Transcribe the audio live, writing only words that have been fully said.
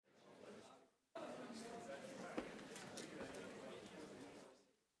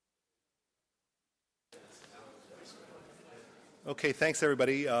Okay, thanks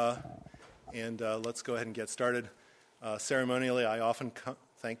everybody, and let's go ahead and get started. Ceremonially, I often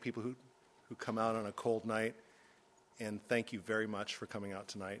thank people who come out on a cold night, and thank you very much for coming out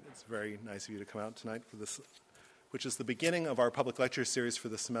tonight. It's very nice of you to come out tonight for this, which is the beginning of our public lecture series for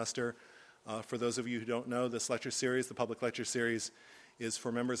the semester. For those of you who don't know, this lecture series, the public lecture series, is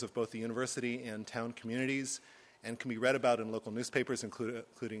for members of both the university and town communities, and can be read about in local newspapers,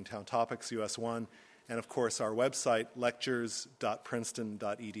 including Town Topics, US 1, and of course our website,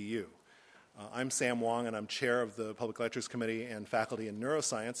 lectures.princeton.edu. I'm Sam Wong, and I'm chair of the Public Lectures Committee and faculty in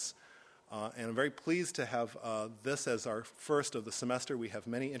neuroscience, and I'm very pleased to have this as our first of the semester. We have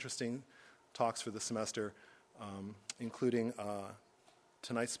many interesting talks for the semester, including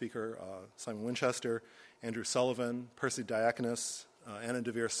tonight's speaker, Simon Winchester, Andrew Sullivan, Percy Diakonis, Anna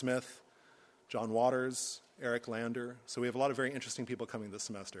DeVere Smith, John Waters, Eric Lander. So we have a lot of very interesting people coming this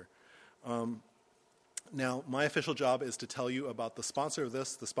semester. Now, my official job is to tell you about the sponsor of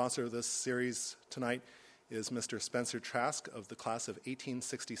this. The sponsor of this series tonight is Mr. Spencer Trask of the class of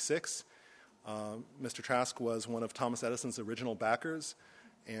 1866. Mr. Trask was one of Thomas Edison's original backers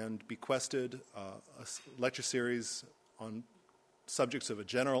and bequested a lecture series on subjects of a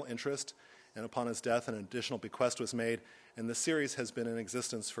general interest, and upon his death an additional bequest was made, and the series has been in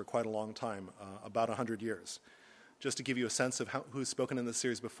existence for quite a long time, about 100 years. Just to give you a sense of who's spoken in this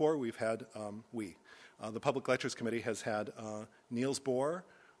series before, we've had, the Public Lectures Committee has had Niels Bohr,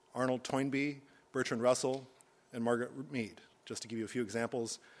 Arnold Toynbee, Bertrand Russell, and Margaret Mead, just to give you a few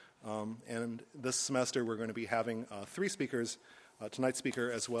examples. And this semester we're going to be having three speakers, tonight's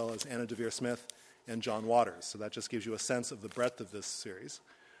speaker as well as Anna DeVere Smith and John Waters. So that just gives you a sense of the breadth of this series.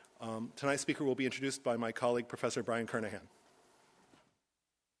 Tonight's speaker will be introduced by my colleague, Professor Brian Kernahan.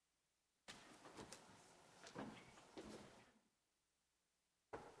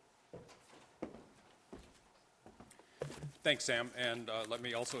 Thanks, Sam, and let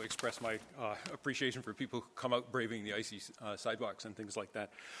me also express my appreciation for people who come out braving the icy sidewalks and things like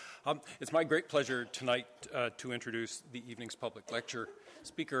that. It's my great pleasure tonight to introduce the evening's public lecture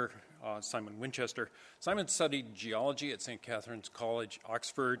speaker, Simon Winchester. Simon studied geology at St. Catherine's College,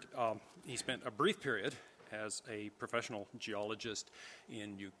 Oxford. He spent a brief period as a professional geologist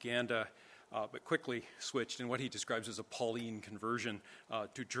in Uganda, but quickly switched in what he describes as a Pauline conversion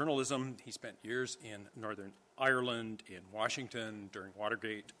to journalism. He spent years in Northern Ireland, in Washington, during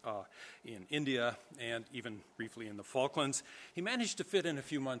Watergate, in India, and even briefly in the Falklands. He managed to fit in a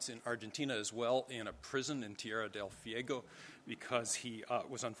few months in Argentina as well, in a prison in Tierra del Fuego, because he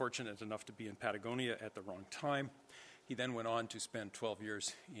was unfortunate enough to be in Patagonia at the wrong time. He then went on to spend 12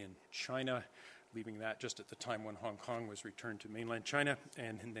 years in China, leaving that just at the time when Hong Kong was returned to mainland China,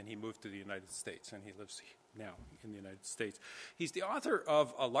 and then he moved to the United States, and he lives now in the United States. He's the author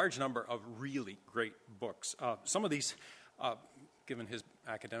of a large number of really great books. Some of these, given his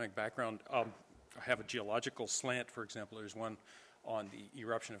academic background, have a geological slant. For example, there's one on the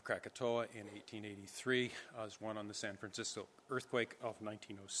eruption of Krakatoa in 1883. There's one on the San Francisco earthquake of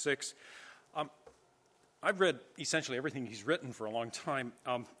 1906. I've read essentially everything he's written for a long time,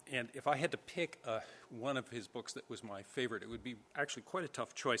 and if I had to pick one of his books that was my favorite, it would be actually quite a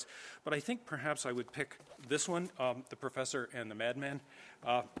tough choice. But I think perhaps I would pick this one, The Professor and the Madman.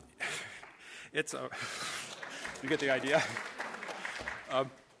 It's a... you get the idea?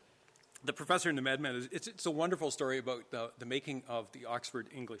 The Professor and the Madman, it's a wonderful story about the making of the Oxford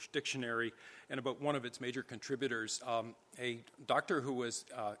English Dictionary and about one of its major contributors, a doctor who was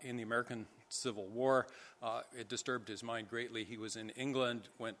in the American Civil War. It disturbed his mind greatly. He was in England,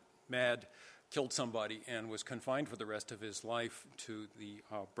 went mad, killed somebody, and was confined for the rest of his life to the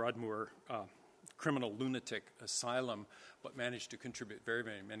Broadmoor criminal lunatic asylum, but managed to contribute very,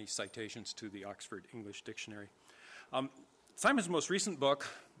 very many citations to the Oxford English Dictionary. Simon's most recent book,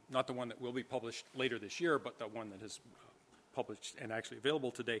 not the one that will be published later this year, but the one that is published and actually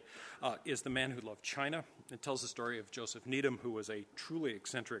available today, is The Man Who Loved China. It tells the story of Joseph Needham, who was a truly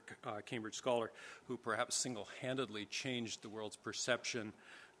eccentric Cambridge scholar who perhaps single-handedly changed the world's perception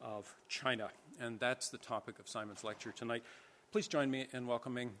of China. And that's the topic of Simon's lecture tonight. Please join me in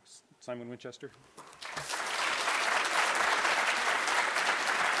welcoming Simon Winchester.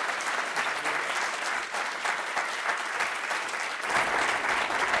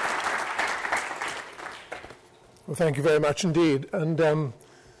 Well, thank you very much indeed. And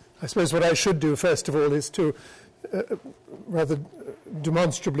I suppose what I should do, first of all, is to rather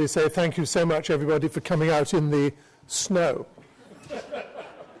demonstrably say thank you so much, everybody, for coming out in the snow.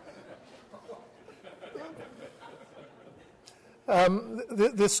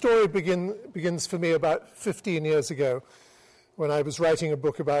 This story begins for me about 15 years ago when I was writing a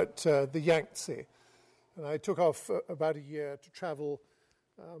book about the Yangtze. And I took off about a year to travel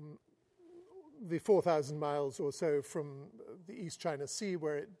the 4,000 miles or so from the East China Sea,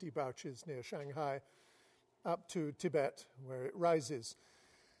 where it debouches near Shanghai, up to Tibet, where it rises.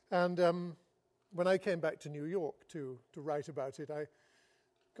 And when I came back to New York to write about it, I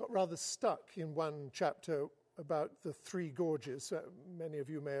got rather stuck in one chapter about the Three Gorges. Many of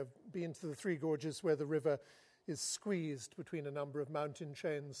you may have been to the Three Gorges, where the river is squeezed between a number of mountain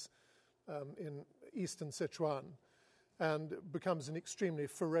chains in eastern Sichuan, and becomes an extremely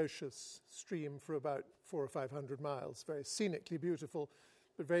ferocious stream for about 400 or 500 miles. Very scenically beautiful,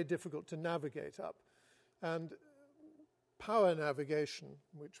 but very difficult to navigate up. And power navigation,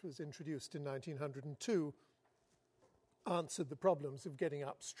 which was introduced in 1902, answered the problems of getting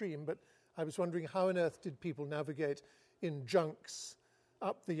upstream. But I was wondering, how on earth did people navigate in junks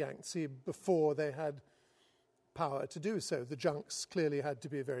up the Yangtze before they had power to do so? The junks clearly had to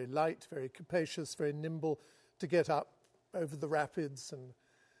be very light, very capacious, very nimble to get up over the rapids and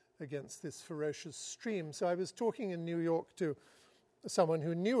against this ferocious stream. So I was talking in New York to someone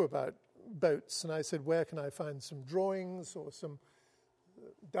who knew about boats, and I said, where can I find some drawings or some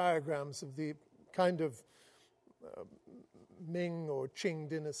diagrams of the kind of Ming or Qing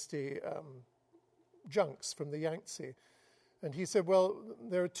dynasty junks from the Yangtze? And he said, well,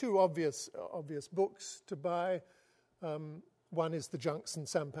 there are two obvious books to buy. One is The Junks and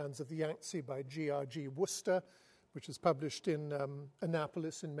Sampans of the Yangtze by G.R.G. Worcester, which was published in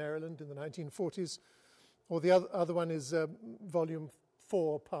Annapolis in Maryland in the 1940s. Or the other one is Volume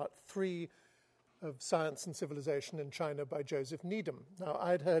 4, Part 3 of Science and Civilization in China by Joseph Needham. Now,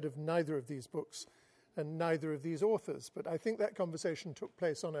 I'd heard of neither of these books and neither of these authors, but I think that conversation took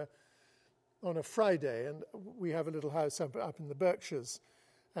place on a Friday, and we have a little house up in the Berkshires.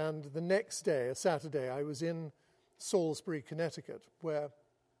 And the next day, a Saturday, I was in Salisbury, Connecticut, where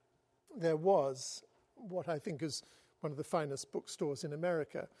there was what I think is one of the finest bookstores in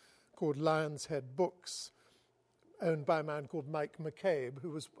America, called Lion's Head Books, owned by a man called Mike McCabe,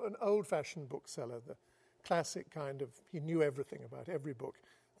 who was an old-fashioned bookseller, the classic kind of, he knew everything about every book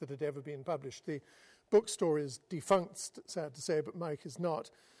that had ever been published. The bookstore is defunct, sad to say, but Mike is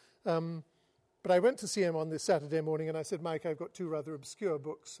not. But I went to see him on this Saturday morning, and I said, Mike, I've got two rather obscure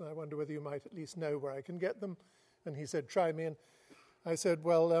books, and I wonder whether you might at least know where I can get them. And he said, try me. And I said,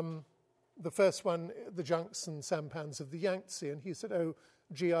 well, the first one, The Junks and Sampans of the Yangtze. And he said, oh,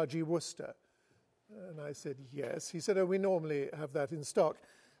 G.R.G. Worcester. And I said, yes. He said, oh, we normally have that in stock.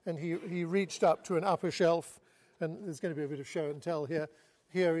 And he reached up to an upper shelf, and there's going to be a bit of show and tell here.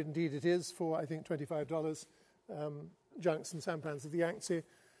 Here, indeed, it is for, I think, $25, Junks and Sampans of the Yangtze.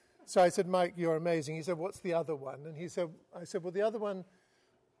 So I said, Mike, you're amazing. He said, what's the other one? And I said, well, the other one,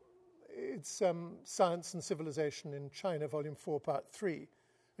 it's Science and Civilization in China, Volume 4, Part 3.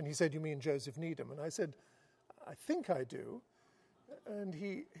 And he said, you mean Joseph Needham? And I said, I think I do. And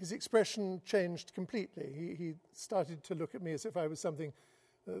his expression changed completely. He started to look at me as if I was something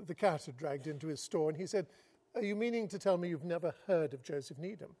the cat had dragged into his store. And he said, are you meaning to tell me you've never heard of Joseph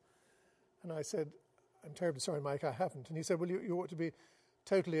Needham? And I said, I'm terribly sorry, Mike, I haven't. And he said, well, you ought to be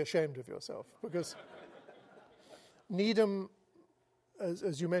totally ashamed of yourself, because Needham,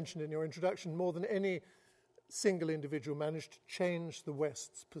 as you mentioned in your introduction, more than any single individual managed to change the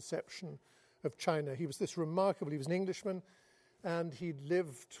West's perception of China. He was he was an Englishman, and he'd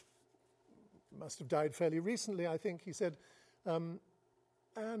lived, must have died fairly recently, I think, he said, and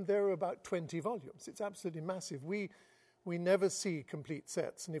there are about 20 volumes. It's absolutely massive. We never see complete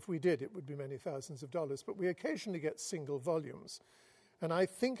sets, and if we did, it would be many thousands of dollars, but we occasionally get single volumes. And I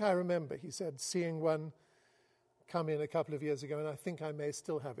think I remember, he said, seeing one come in a couple of years ago, and I think I may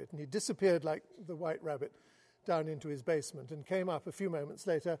still have it. And he disappeared like the white rabbit down into his basement and came up a few moments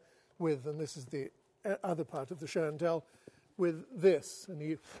later with, and this is the other part of the show and tell, with this. And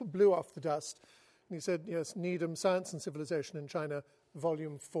he blew off the dust. And he said, yes, Needham, Science and Civilization in China,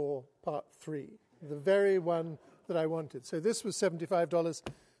 Volume 4, Part 3. The very one that I wanted. So this was $75,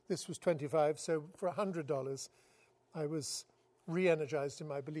 this was $25. So for $100, I was re-energized in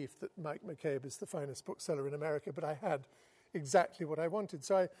my belief that Mike McCabe is the finest bookseller in America, but I had exactly what I wanted.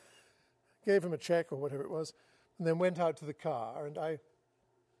 So I gave him a check or whatever it was, and then went out to the car, and it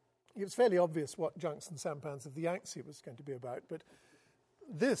was fairly obvious what Junks and Sampans of the Yangtze was going to be about, but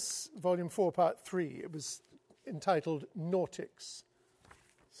this, Volume 4, Part 3, it was entitled Nautics.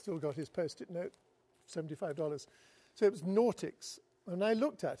 Still got his post-it note, $75. So it was Nautics, and I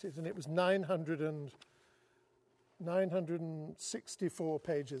looked at it, and it was 964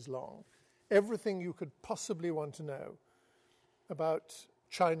 pages long. Everything you could possibly want to know about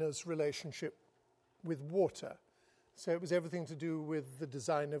China's relationship with water So it was everything to do with the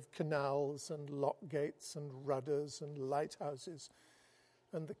design of canals and lock gates and rudders and lighthouses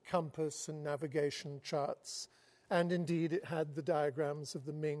and the compass and navigation charts. And indeed, it had the diagrams of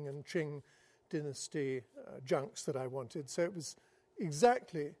the Ming and Qing dynasty junks that I wanted. So it was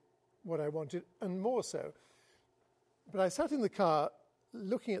exactly what I wanted, and more so. But I sat in the car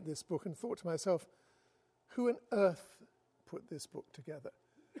looking at this book and thought to myself, who on earth put this book together?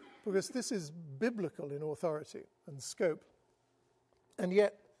 Because this is biblical in authority and scope. And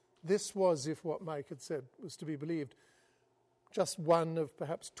yet, this was, if what Mike had said was to be believed, just one of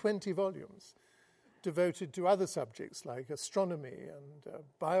perhaps 20 volumes devoted to other subjects like astronomy and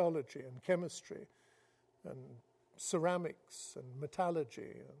biology and chemistry and ceramics and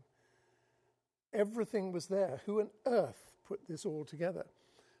metallurgy. And everything was there. Who on earth put this all together?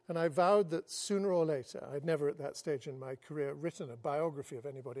 And I vowed that sooner or later, I'd never at that stage in my career written a biography of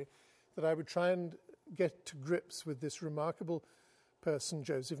anybody, that I would try and get to grips with this remarkable person,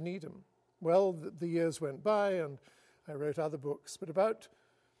 Joseph Needham. Well, the years went by and I wrote other books, but about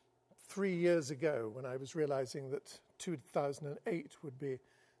 3 years ago, when I was realizing that 2008 would be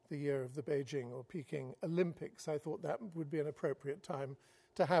the year of the Beijing or Peking Olympics, I thought that would be an appropriate time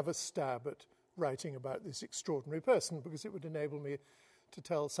to have a stab at writing about this extraordinary person, because it would enable me to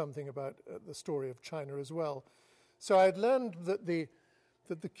tell something about the story of China as well. So I had learned that the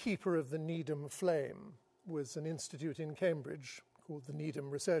keeper of the Needham flame was an institute in Cambridge called the Needham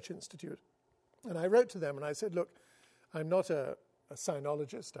Research Institute. And I wrote to them and I said, look, I'm not a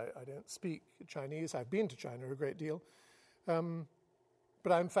sinologist. I don't speak Chinese. I've been to China a great deal.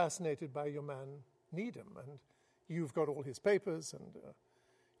 But I'm fascinated by your man Needham, and you've got all his papers, and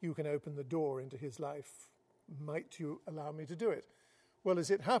you can open the door into his life. Might you allow me to do it? Well,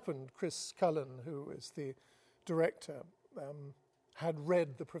 as it happened, Chris Cullen, who is the director, had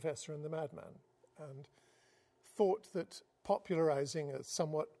read The Professor and the Madman and thought that popularizing a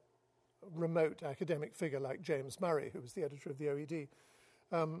somewhat remote academic figure like James Murray, who was the editor of the OED,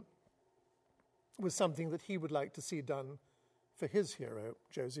 was something that he would like to see done for his hero,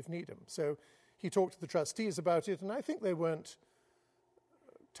 Joseph Needham. So he talked to the trustees about it, and I think they weren't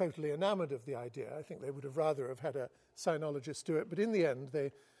totally enamored of the idea. I think they would have rather have had a sinologist do it, but in the end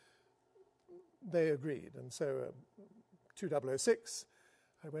they agreed. And so 2006,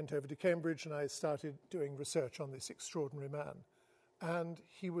 I went over to Cambridge and I started doing research on this extraordinary man. And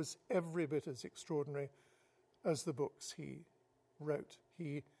he was every bit as extraordinary as the books he wrote.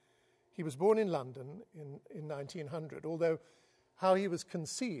 He was born in London in 1900, although how he was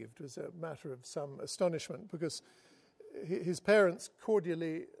conceived was a matter of some astonishment, because his parents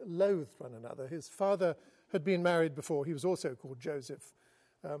cordially loathed one another. His father had been married before. He was also called Joseph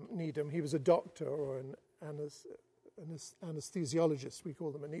Needham. He was a doctor or an anesthesiologist. We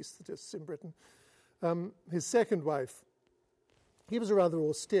call them anaesthetists in Britain. His second wife, he was a rather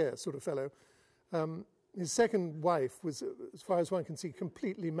austere sort of fellow. His second wife was, as far as one can see,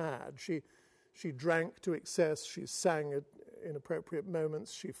 completely mad. She drank to excess. She sang at inappropriate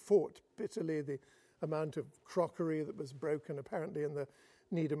moments. She fought bitterly. The amount of crockery that was broken apparently in the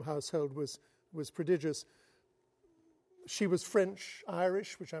Needham household was prodigious. She was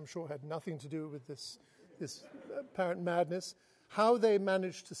French-Irish, which I'm sure had nothing to do with this apparent madness. How they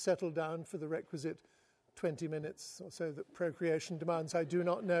managed to settle down for the requisite 20 minutes or so that procreation demands, I do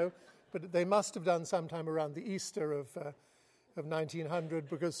not know, but they must have done sometime around the Easter of 1900,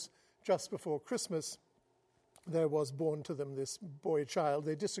 because just before Christmas there was born to them this boy child.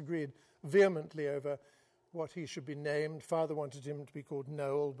 They disagreed vehemently over what he should be named. Father wanted him to be called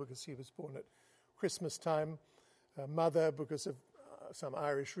Noel because he was born at Christmas time. Mother, because of some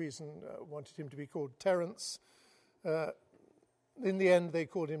Irish reason, wanted him to be called Terence. In the end, they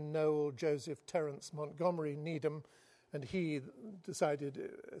called him Noel Joseph Terence Montgomery Needham, and he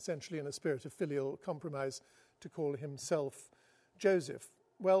decided, essentially in a spirit of filial compromise, to call himself Joseph.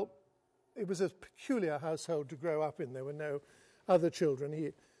 Well, it was a peculiar household to grow up in. There were no other children.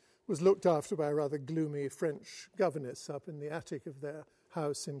 He was looked after by a rather gloomy French governess up in the attic of their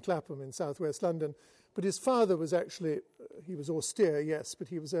house in Clapham in southwest London. But his father was actually, he was austere, yes, but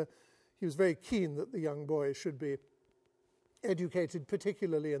he was very keen that the young boy should be educated,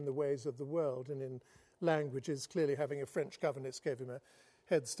 particularly in the ways of the world and in languages. Clearly having a French governess gave him a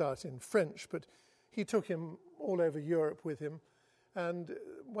head start in French, but he took him all over Europe with him. And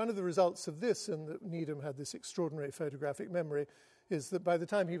one of the results of this, and that Needham had this extraordinary photographic memory, is that by the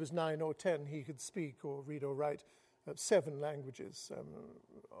time he was 9 or 10, he could speak or read or write 7 languages.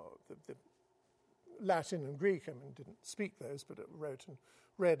 The Latin and Greek, I mean, didn't speak those, but wrote and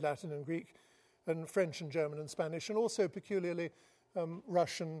read Latin and Greek, and French and German and Spanish, and also peculiarly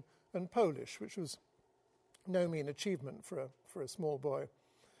Russian and Polish, which was no mean achievement for a small boy.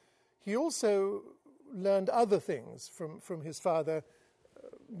 He also learned other things from his father,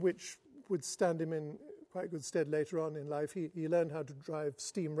 which would stand him in quite good stead later on in life. He learned how to drive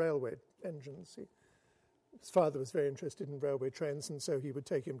steam railway engines. His father was very interested in railway trains, and so he would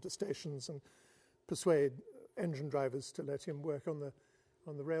take him to stations and persuade engine drivers to let him work on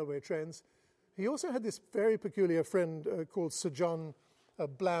the railway trains. He also had this very peculiar friend called Sir John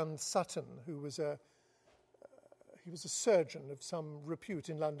Bland Sutton, who was he was a surgeon of some repute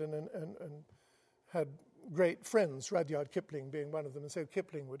in London and had great friends, Rudyard Kipling being one of them, and so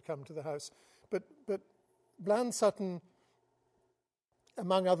Kipling would come to the house. But Bland Sutton,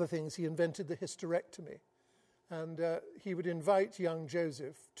 among other things, he invented the hysterectomy, and he would invite young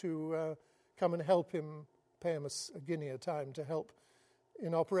Joseph to come and help him, pay him a guinea a time to help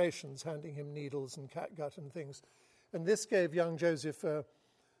in operations, handing him needles and catgut and things. And this gave young Joseph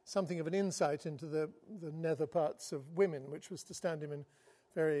something of an insight into the nether parts of women, which was to stand him in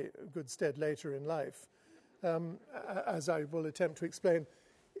very good stead later in life, as I will attempt to explain.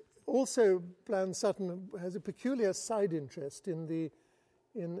 Also, Bland Sutton has a peculiar side interest in the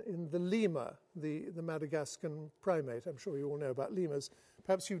lemur, the Madagascan primate. I'm sure you all know about lemurs.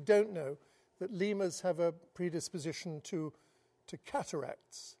 Perhaps you don't know that lemurs have a predisposition to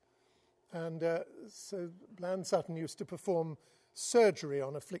cataracts. And so Bland Sutton used to perform surgery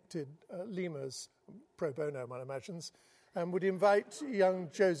on afflicted lemurs, pro bono, one imagines, and would invite young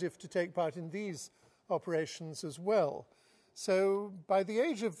Joseph to take part in these operations as well. So by the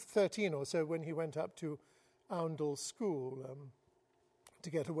age of 13 or so, when he went up to Oundle School to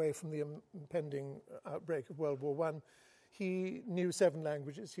get away from the impending outbreak of World War I, he knew 7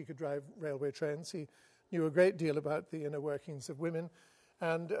 languages. He could drive railway trains. He knew a great deal about the inner workings of women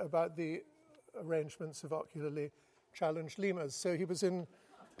and about the arrangements of ocularly challenged lemurs. So he was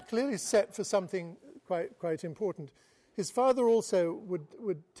clearly set for something quite important. His father also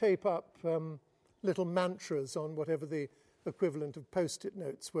would tape up little mantras on whatever the equivalent of Post-it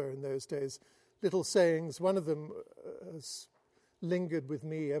notes were in those days, little sayings. One of them has lingered with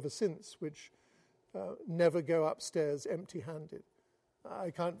me ever since, which never go upstairs empty-handed.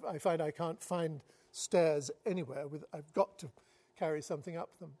 I find I can't find stairs anywhere. I've got to carry something up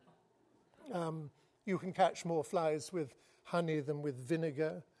them. You can catch more flies with honey than with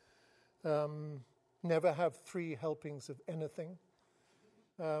vinegar. Never have 3 helpings of anything.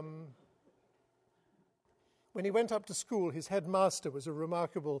 When he went up to school, his headmaster was a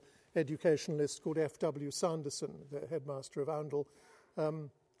remarkable educationalist called F.W. Sanderson, the headmaster of Oundle.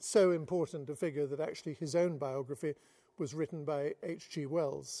 So important a figure that actually his own biography was written by H.G.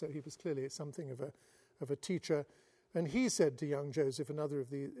 Wells, so he was clearly something of a teacher. And he said to young Joseph, another of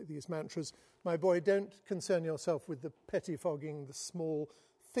these mantras, "My boy, don't concern yourself with the pettifogging, the small.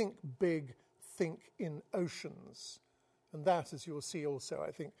 Think big, think in oceans." And that, as you'll see also,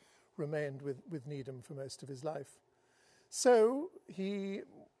 I think, remained with Needham for most of his life. So he,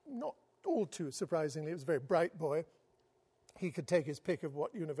 not all too surprisingly, was a very bright boy. He could take his pick of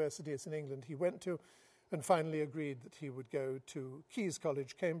what universities in England he went to, and finally agreed that he would go to Caius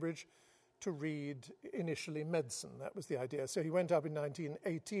College, Cambridge, to read initially medicine. That was the idea. So he went up in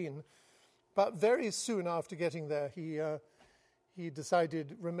 1918, but very soon after getting there, he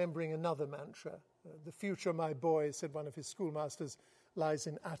decided, remembering another mantra, "The future, my boy," said one of his schoolmasters, "lies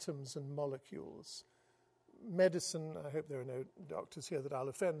in atoms and molecules." Medicine, I hope there are no doctors here that I'll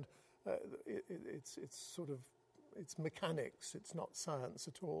offend, it's mechanics, it's not science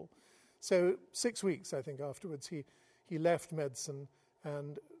at all. So 6 weeks, I think, afterwards, he left medicine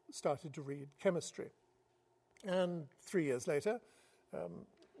and started to read chemistry. And 3 years later,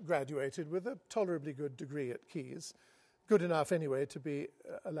 graduated with a tolerably good degree at Caius, good enough anyway to be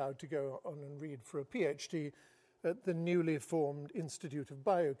allowed to go on and read for a PhD at the newly formed Institute of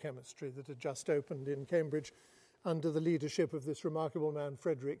Biochemistry that had just opened in Cambridge under the leadership of this remarkable man,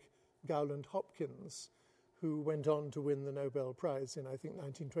 Frederick Gowland Hopkins, who went on to win the Nobel Prize in, I think,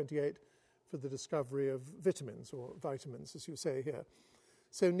 1928 for the discovery of vitamins, or vitamins, as you say here.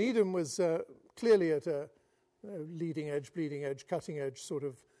 So Needham was clearly at a leading edge, bleeding edge, cutting edge sort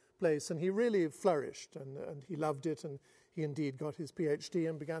of place, and he really flourished, and he loved it, and he indeed got his PhD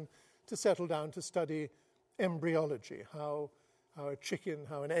and began to settle down to study embryology, how a chicken,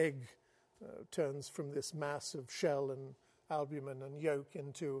 how an egg turns from this mass of shell and albumin and yolk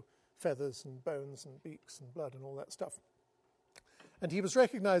into feathers and bones and beaks and blood and all that stuff. And he was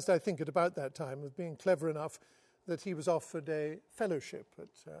recognized, I think, at about that time as being clever enough that he was offered a fellowship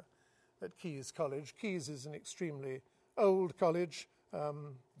at Caius College. Caius is an extremely old college,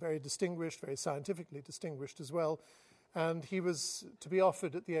 very distinguished, very scientifically distinguished as well. And he was to be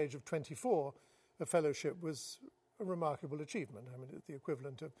offered at the age of 24 a fellowship was a remarkable achievement. I mean, it's the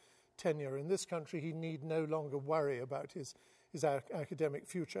equivalent of tenure in this country. He need no longer worry about his academic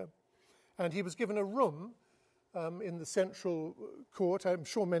future. And he was given a room in the central court. I'm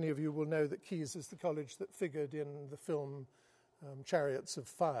sure many of you will know that Caius is the college that figured in the film Chariots of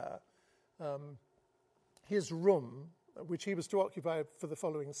Fire. His room, which he was to occupy for the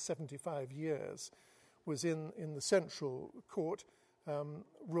following 75 years, was in the central court,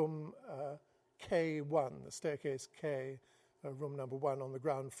 room K1, the staircase K, room number 1 on the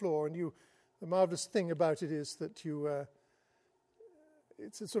ground floor. And the marvellous thing about it is that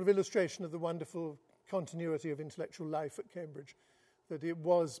it's a sort of illustration of the wonderful continuity of intellectual life at Cambridge, that it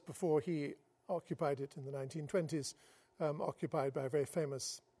was, before he occupied it in the 1920s, occupied by a very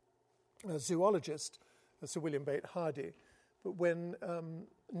famous zoologist, Sir William Bate Hardy. But when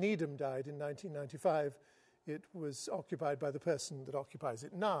Needham died in 1995, it was occupied by the person that occupies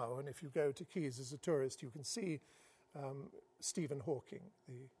it now. And if you go to Caius as a tourist, you can see Stephen Hawking,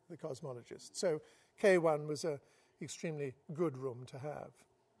 the cosmologist. So K1 was an extremely good room to have.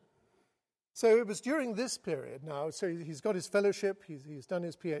 So it was during this period now, so he's got his fellowship, he's done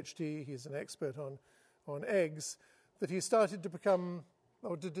his PhD, he's an expert on eggs, that he started to become,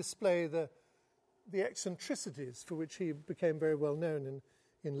 or to display the eccentricities for which he became very well known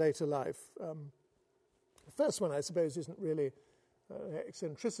in later life. The first one, I suppose, isn't really an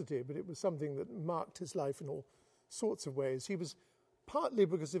eccentricity, but it was something that marked his life in all sorts of ways. He was, partly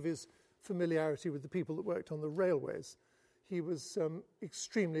because of his familiarity with the people that worked on the railways, he was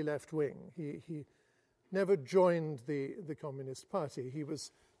extremely left-wing. He never joined the Communist Party. He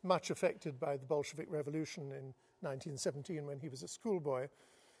was much affected by the Bolshevik Revolution in 1917 when he was a schoolboy,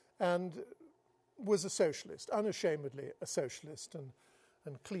 and was a socialist, unashamedly a socialist,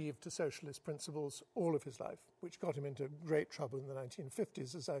 and cleaved to socialist principles all of his life, which got him into great trouble in the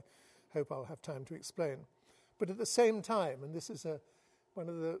 1950s, as I hope I'll have time to explain. But at the same time, and this is one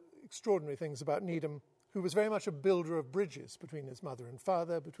of the extraordinary things about Needham, who was very much a builder of bridges between his mother and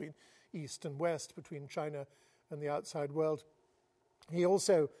father, between East and West, between China and the outside world. He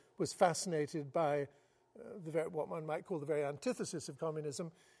also was fascinated by what one might call the very antithesis of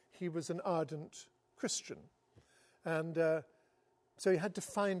communism. He was an ardent Christian. And so he had to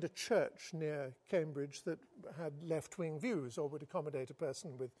find a church near Cambridge that had left-wing views or would accommodate a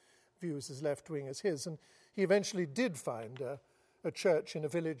person with views as left-wing as his. And he eventually did find a church in a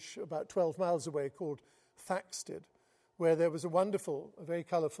village about 12 miles away called Thaxted, where there was a very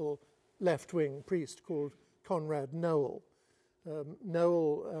colourful left-wing priest called Conrad Noel.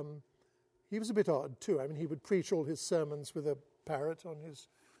 Noel, he was a bit odd too. I mean, he would preach all his sermons with a parrot on his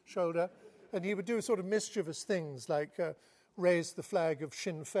shoulder, and he would do sort of mischievous things like raise the flag of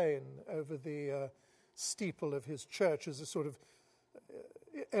Sinn Féin over the steeple of his church as a sort of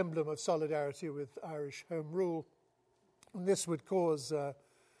emblem of solidarity with Irish Home Rule. And this would cause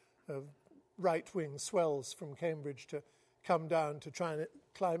right-wing swells from Cambridge to come down to try and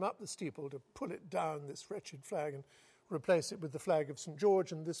climb up the steeple to pull it down, this wretched flag, and replace it with the flag of St.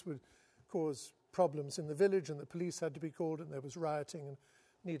 George. And this would cause problems in the village, and the police had to be called, and there was rioting, and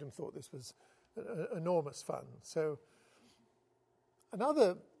Needham thought this was enormous fun. So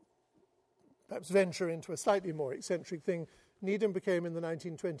another, perhaps, venture into a slightly more eccentric thing, Needham became in the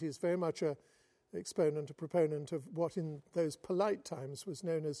 1920s very much a proponent of what in those polite times was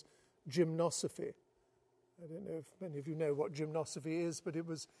known as gymnosophy. I don't know if many of you know what gymnosophy is, but it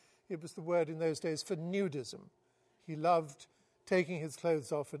was the word in those days for nudism. He loved taking his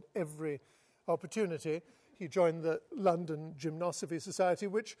clothes off at every opportunity. He joined the London Gymnosophy Society,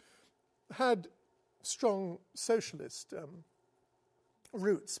 which had strong socialist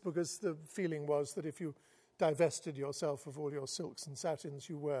roots, because the feeling was that if you divested yourself of all your silks and satins,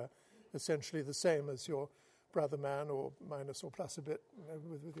 you were essentially the same as your brother man, or minus or plus a bit,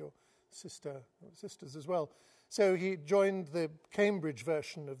 with your sisters as well. So he joined the Cambridge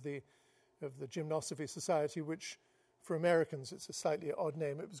version of the Gymnosophy Society, which for Americans it's a slightly odd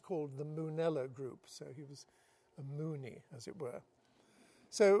name. It was called the Moonella Group, so he was a Moonie, as it were.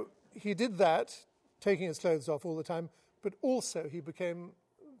 So he did that, taking his clothes off all the time, but also he became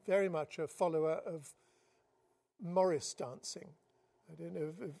very much a follower of Morris dancing. I don't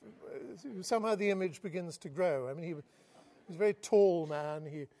know if somehow the image begins to grow. I mean, he was a very tall man.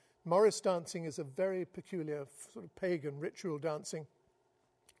 Morris dancing is a very peculiar sort of pagan ritual dancing.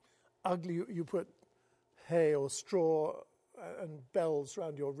 Ugly, you put hay or straw and bells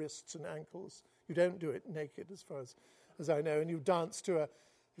around your wrists and ankles. You don't do it naked, as far as I know, and you dance to a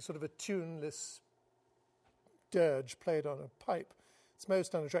sort of a tuneless dirge played on a pipe. It's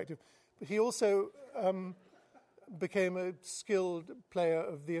most unattractive. But he also became a skilled player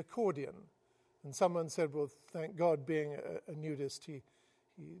of the accordion. And someone said, well, thank God, being a nudist, he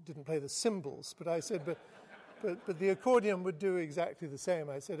didn't play the cymbals. But I said, but the accordion would do exactly the same.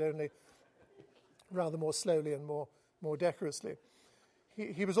 I said, only rather more slowly and more decorously.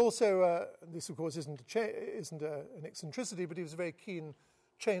 He was also, this of course isn't an eccentricity, but he was a very keen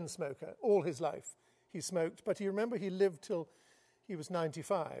chain smoker all his life. He smoked, but he lived till he was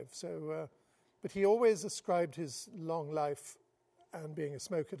 95. So, but he always ascribed his long life and being a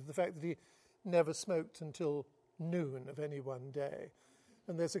smoker to the fact that he never smoked until noon of any one day.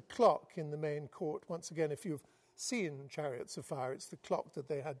 And there's a clock in the main court. Once again, if you've seen Chariots of Fire, it's the clock that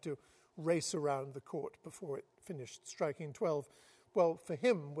they had to race around the court before it finished striking 12. Well, for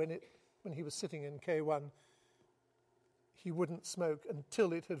him, when he was sitting in K1, he wouldn't smoke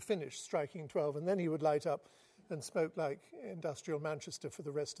until it had finished striking 12, and then he would light up and smoke like industrial Manchester for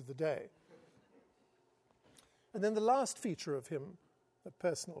the rest of the day. And then the last feature of him, a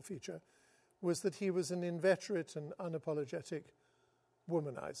personal feature, was that he was an inveterate and unapologetic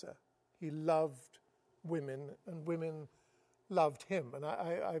womanizer. He loved women, and women loved him. And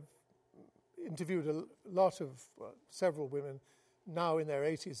I've interviewed several women now in their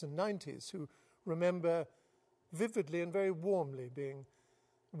 80s and 90s who remember vividly and very warmly being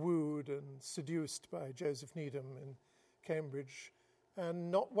wooed and seduced by Joseph Needham in Cambridge.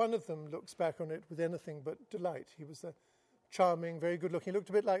 And not one of them looks back on it with anything but delight. He was a charming, very good-looking. He looked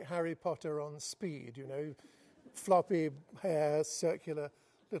a bit like Harry Potter on speed, you know, floppy hair, circular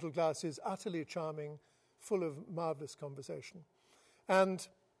little glasses, utterly charming, full of marvellous conversation. And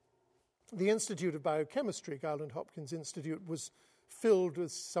the Institute of Biochemistry, Garland Hopkins Institute, was filled,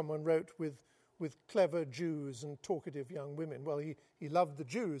 as someone wrote, with clever Jews and talkative young women. Well, he loved the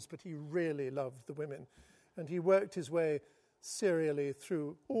Jews, but he really loved the women. And he worked his way serially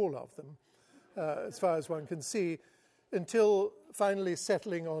through all of them, as far as one can see, until finally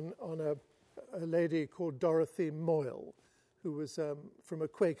settling on a lady called Dorothy Moyle, who was from a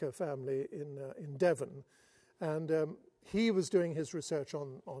Quaker family in Devon. And he was doing his research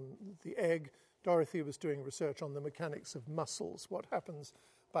on the egg. Dorothy was doing research on the mechanics of muscles, what happens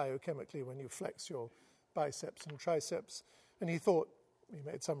biochemically when you flex your biceps and triceps. And he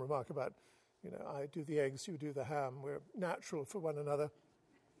made some remark about, I do the eggs, you do the ham, we're natural for one another.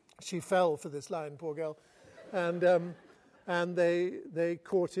 She fell for this line, poor girl. And they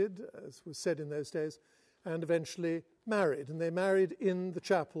courted, as was said in those days, and eventually married. And they married in the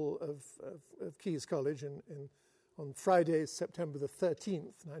chapel of Keyes College on Friday, September the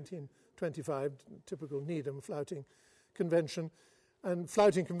 13th, 1925, typical Needham flouting convention. And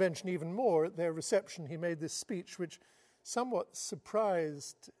flouting convention even more, at their reception, he made this speech which somewhat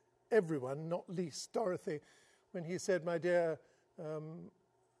surprised everyone, not least Dorothy, when he said, "My dear,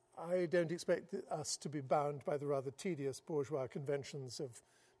 I don't expect us to be bound by the rather tedious bourgeois conventions of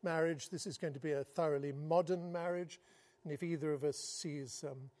marriage. This is going to be a thoroughly modern marriage, and if either of us sees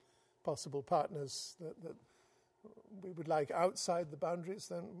possible partners that we would like outside the boundaries,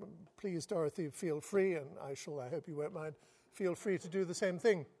 then please, Dorothy, feel free, and I hope you won't mind, feel free to do the same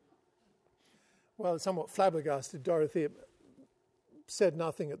thing." Well, somewhat flabbergasted, Dorothy said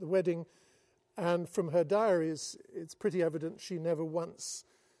nothing at the wedding, and from her diaries, it's pretty evident she never once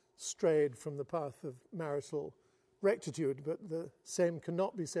strayed from the path of marital rectitude, but the same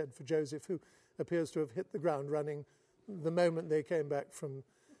cannot be said for Joseph, who appears to have hit the ground running the moment they came back from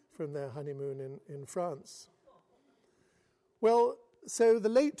their honeymoon in France. Well, so the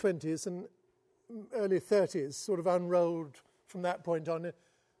late 20s and early 30s sort of unrolled from that point on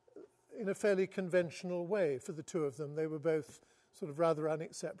in a fairly conventional way for the two of them. They were both sort of rather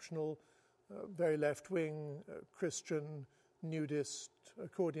unexceptional, very left-wing, Christian, nudist,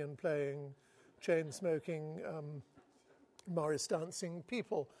 accordion-playing, chain-smoking, Morris dancing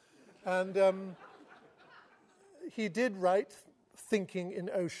people. And he did write Thinking in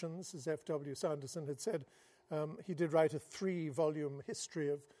Oceans, as F.W. Sanderson had said. He did write a 3-volume history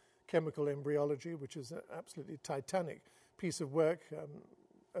of chemical embryology, which is an absolutely titanic piece of work,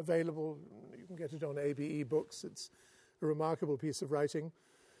 available. You can get it on ABE books. It's a remarkable piece of writing.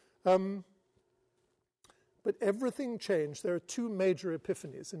 But everything changed. There are 2 major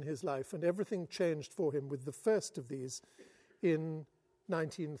epiphanies in his life, and everything changed for him with the first of these in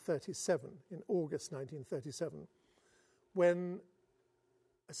 1937, in August 1937, when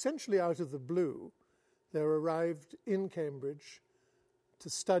essentially out of the blue, there arrived in Cambridge to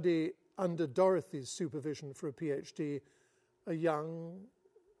study under Dorothy's supervision for a PhD, a young,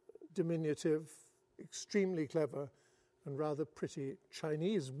 diminutive, extremely clever and rather pretty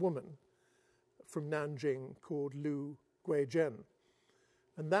Chinese woman from Nanjing called Liu Guizhen.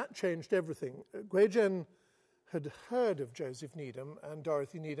 And that changed everything. Guizhen had heard of Joseph Needham and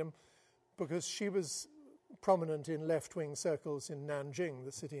Dorothy Needham, because she was prominent in left-wing circles in Nanjing,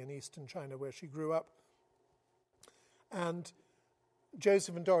 the city in eastern China where she grew up. And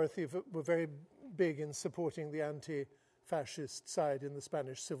Joseph and Dorothy were very big in supporting the anti-fascist side in the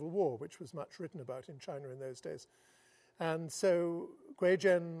Spanish Civil War, which was much written about in China in those days. And so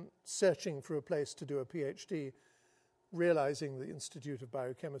Guizhen, searching for a place to do a PhD, realizing the Institute of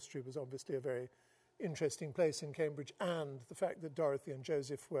Biochemistry was obviously a very interesting place in Cambridge, and the fact that Dorothy and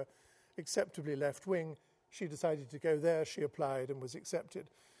Joseph were acceptably left-wing, she decided to go there. She applied and was accepted.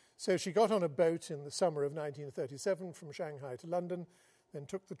 So she got on a boat in the summer of 1937 from Shanghai to London, then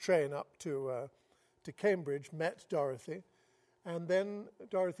took the train up to Cambridge, met Dorothy, and then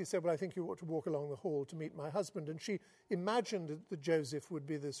Dorothy said, well, I think you ought to walk along the hall to meet my husband. And she imagined that Joseph would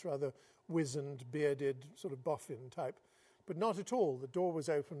be this rather wizened, bearded, sort of boffin type, but not at all. The door was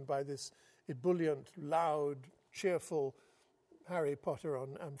opened by this ebullient, loud, cheerful Harry Potter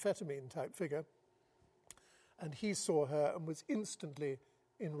on amphetamine type figure. And he saw her and was instantly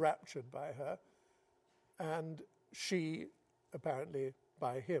enraptured by her, and she apparently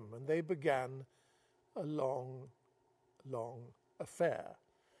by him. And they began a long, long affair.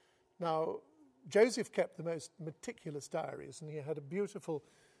 Now, Joseph kept the most meticulous diaries, and he had a beautiful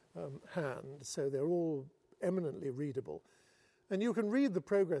hand, so they're all eminently readable. And you can read the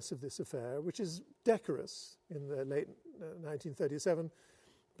progress of this affair, which is decorous in the late 1937,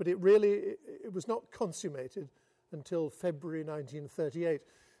 but it was not consummated until February 1938.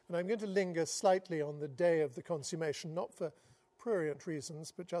 And I'm going to linger slightly on the day of the consummation, not for prurient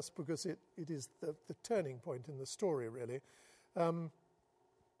reasons, but just because it is the turning point in the story, really.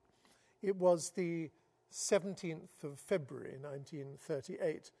 It was the 17th of February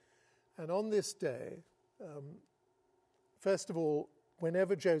 1938. And on this day, first of all,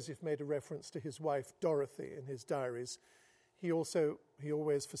 whenever Joseph made a reference to his wife Dorothy in his diaries, he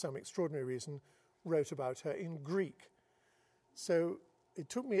always, for some extraordinary reason, wrote about her in Greek. So it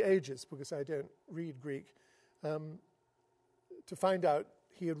took me ages, because I don't read Greek, to find out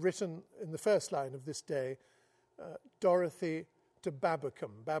he had written in the first line of this day, Dorothy to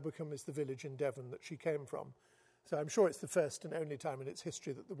Babbacombe. Babbacombe is the village in Devon that she came from. So I'm sure it's the first and only time in its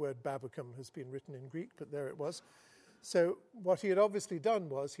history that the word Babbacombe has been written in Greek, but there it was. So what he had obviously done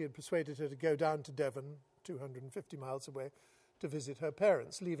was he had persuaded her to go down to Devon, 250 miles away, to visit her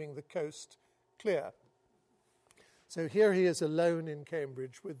parents, leaving the coast clear. So here he is alone in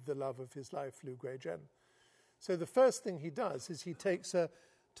Cambridge with the love of his life, Liu Guizhen. So the first thing he does is he takes her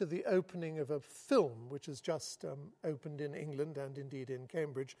to the opening of a film which has just opened in England and indeed in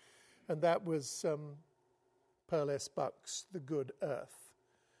Cambridge, and that was Pearl S. Buck's The Good Earth.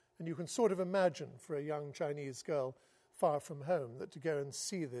 And you can sort of imagine for a young Chinese girl far from home that to go and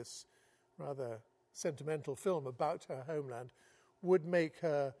see this rather sentimental film about her homeland would make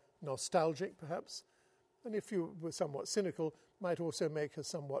her nostalgic, perhaps, and if you were somewhat cynical, might also make her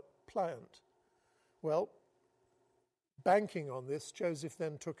somewhat pliant. Well, banking on this, Joseph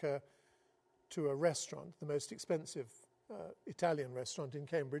then took her to a restaurant, the most expensive Italian restaurant in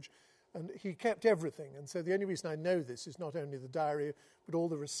Cambridge, and he kept everything. And so the only reason I know this is not only the diary, but all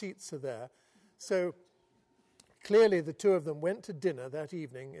the receipts are there. So clearly the two of them went to dinner that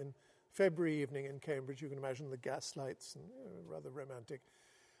evening, in February evening in Cambridge. You can imagine the gas lights, and rather romantic.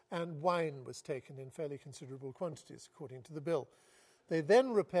 And wine was taken in fairly considerable quantities, according to the bill. They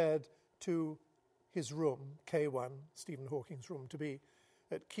then repaired to his room, K1, Stephen Hawking's room to be,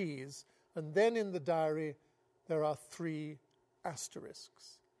 at Keys. And then in the diary, there are 3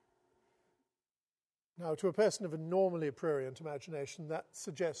 asterisks. Now, to a person of a normally prurient imagination, that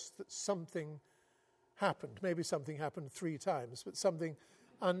suggests that something happened. Maybe something happened 3 times, but something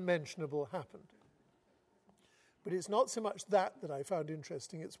unmentionable happened. But it's not so much that I found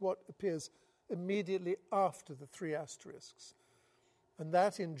interesting, it's what appears immediately after the 3 asterisks. And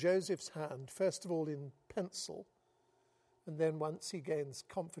that in Joseph's hand, first of all in pencil, and then once he gains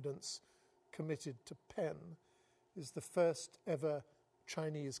confidence, committed to pen, is the first ever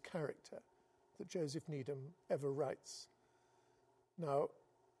Chinese character that Joseph Needham ever writes. Now,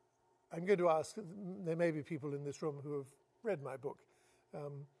 I'm going to ask, there may be people in this room who have read my book.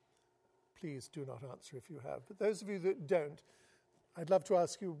 Please do not answer if you have. But those of you that don't, I'd love to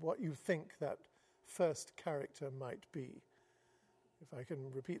ask you what you think that first character might be. If I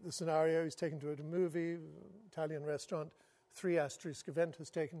can repeat the scenario, he's taken to a movie, Italian restaurant, 3 asterisk event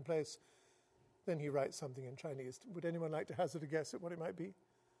has taken place, then he writes something in Chinese. Would anyone like to hazard a guess at what it might be?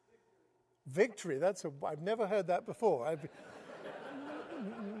 Victory. I've never heard that before.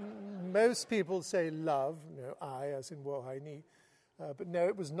 Most people say love, I as in wo hai ni. But no,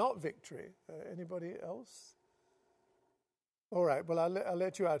 it was not victory. Anybody else? All right, well, I'll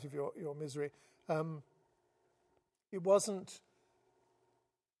let you out of your misery. It wasn't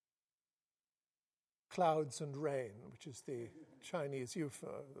clouds and rain, which is the Chinese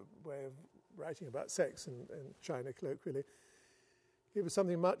way of writing about sex in China colloquially. It was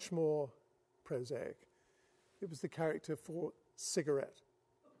something much more prosaic. It was the character for cigarette.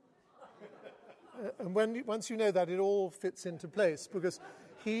 And once you know that, it all fits into place, because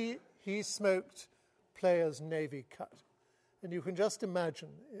he smoked Player's Navy Cut. And you can just imagine,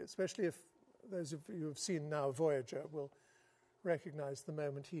 especially if those of you who have seen now Voyager will recognize the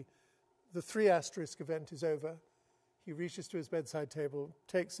moment the 3 asterisk event is over. He reaches to his bedside table,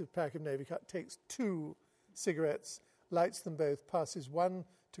 takes a pack of Navy Cut, takes 2 cigarettes, lights them both, passes one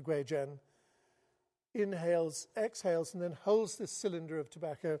to Gui Zhen, inhales, exhales, and then holds this cylinder of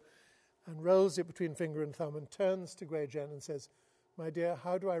tobacco and rolls it between finger and thumb and turns to Gui Zhen and says, "My dear,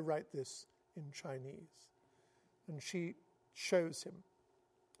 how do I write this in Chinese?" And she shows him.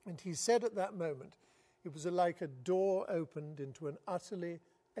 And he said at that moment, it was like a door opened into an utterly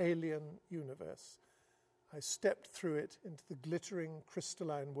alien universe. I stepped through it into the glittering,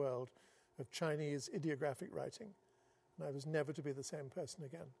 crystalline world of Chinese ideographic writing, and I was never to be the same person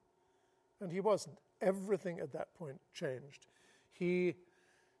again. And he wasn't. Everything at that point changed. He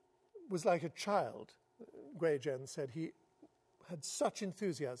was like a child, Gui Zhen said. He had such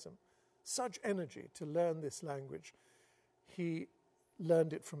enthusiasm, such energy to learn this language. He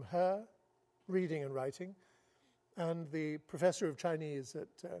learned it from her, reading and writing, and the professor of Chinese at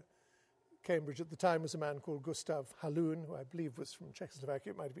Cambridge at the time was a man called Gustav Halun, who I believe was from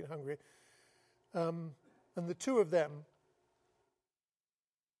Czechoslovakia, it might have been Hungary. And the two of them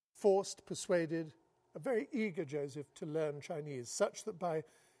persuaded a very eager Joseph to learn Chinese, such that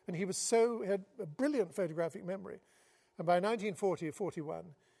and he had a brilliant photographic memory, and by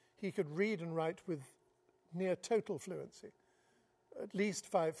 1940-41, he could read and write with near total fluency, at least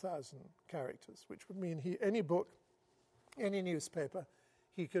 5,000 characters, which would mean any book, any newspaper,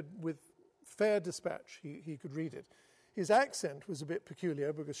 he could, with fair dispatch, he could read it. His accent was a bit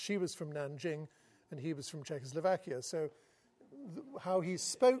peculiar because she was from Nanjing and he was from Czechoslovakia, so how he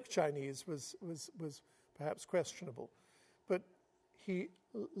spoke Chinese was perhaps questionable. But he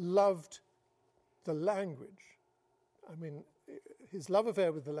loved the language. I mean, his love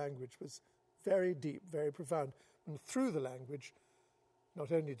affair with the language was very deep, very profound. And through the language,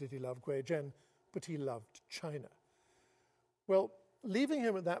 not only did he love Gui Zhen, but he loved China. Well, leaving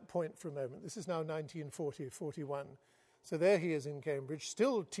him at that point for a moment, this is now 1940-41, so there he is in Cambridge,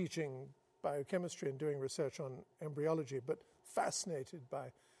 still teaching biochemistry and doing research on embryology, but fascinated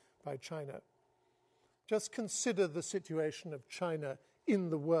by China. Just consider the situation of China in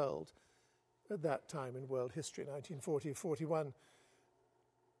the world at that time in world history, 1940-41.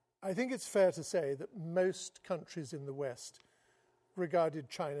 I think it's fair to say that most countries in the West regarded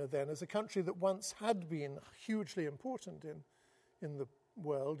China then as a country that once had been hugely important in the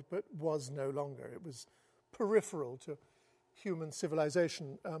world, but was no longer. It was peripheral to human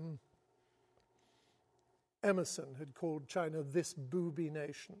civilization. Emerson had called China this booby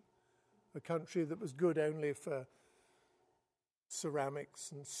nation, a country that was good only for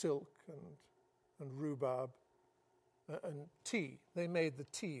ceramics and silk and rhubarb and tea. They made the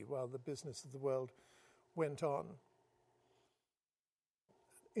tea while the business of the world went on.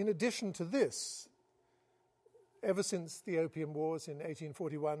 In addition to this, ever since the Opium Wars in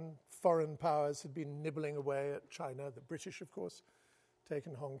 1841, foreign powers had been nibbling away at China. The British, of course,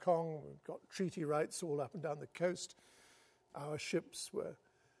 taken Hong Kong. We've got treaty rights all up and down the coast. Our ships were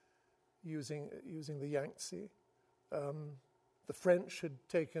using the Yangtze. The French had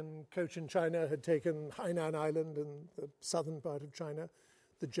taken Cochin China, had taken Hainan Island and the southern part of China.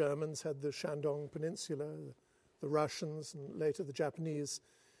 The Germans had the Shandong Peninsula, the Russians, and later the Japanese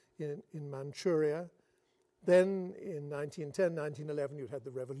in Manchuria. Then in 1910, 1911, you had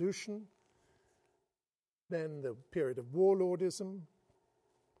the revolution. Then the period of warlordism.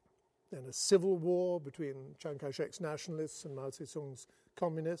 Then a civil war between Chiang Kai-shek's nationalists and Mao Tse-tung's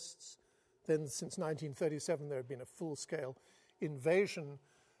communists. Then since 1937, there had been a full-scale invasion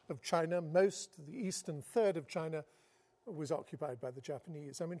of China. Most of the eastern third of China was occupied by the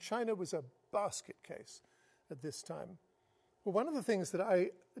Japanese. I mean, China was a basket case at this time. Well, one of the things that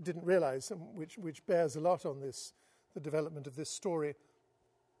I didn't realize, and which bears a lot on the development of this story,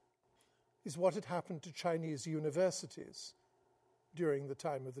 is what had happened to Chinese universities during the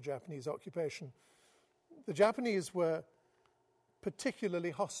time of the Japanese occupation. The Japanese were particularly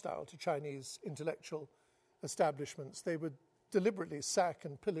hostile to Chinese intellectual establishments. They would deliberately sack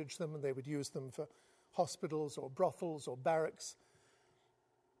and pillage them, and they would use them for hospitals or brothels or barracks.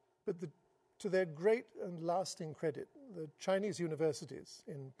 But the to their great and lasting credit, the Chinese universities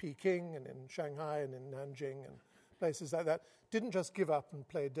in Peking and in Shanghai and in Nanjing and places like that didn't just give up and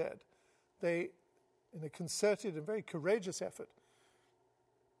play dead. They, in a concerted and very courageous effort,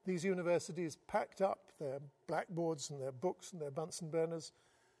 these universities packed up their blackboards and their books and their Bunsen burners,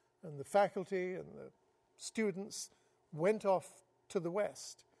 and the faculty and the students went off to the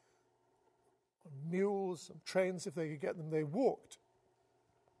West on mules and trains if they could get them. They walked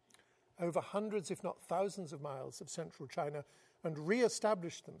over hundreds, if not thousands of miles of central China and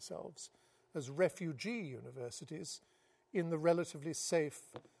re-established themselves as refugee universities in the relatively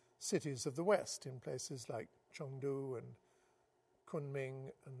safe cities of the West, in places like Chengdu and Kunming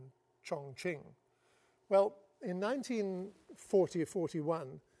and Chongqing. Well, in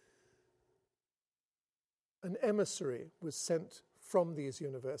 1940-41, an emissary was sent from these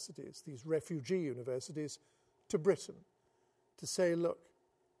universities, these refugee universities, to Britain to say, look,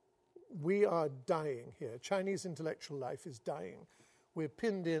 we are dying here. Chinese intellectual life is dying. We're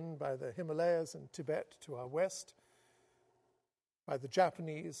pinned in by the Himalayas and Tibet to our west, by the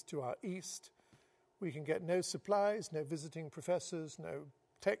Japanese to our east. We can get no supplies, no visiting professors, no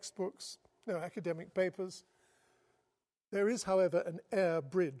textbooks, no academic papers. There is, however, an air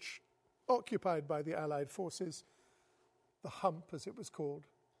bridge occupied by the Allied forces, the Hump, as it was called,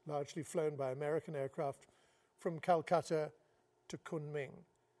 largely flown by American aircraft, from Calcutta to Kunming.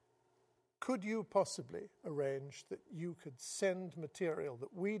 Could you possibly arrange that you could send material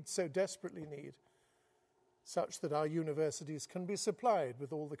that we'd so desperately need, such that our universities can be supplied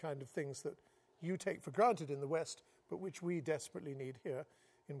with all the kind of things that you take for granted in the West, but which we desperately need here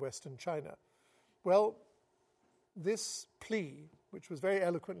in Western China? Well, this plea, which was very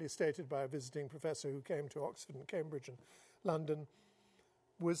eloquently stated by a visiting professor who came to Oxford and Cambridge and London,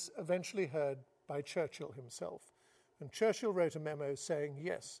 was eventually heard by Churchill himself. And Churchill wrote a memo saying,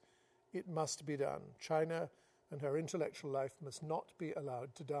 yes, it must be done. China and her intellectual life must not be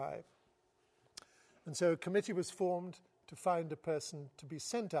allowed to die. And so a committee was formed to find a person to be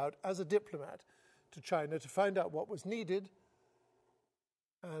sent out as a diplomat to China to find out what was needed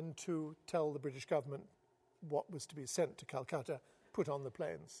and to tell the British government what was to be sent to Calcutta, put on the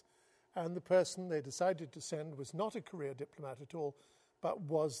planes. And the person they decided to send was not a career diplomat at all, but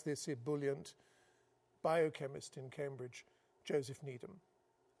was this ebullient biochemist in Cambridge, Joseph Needham.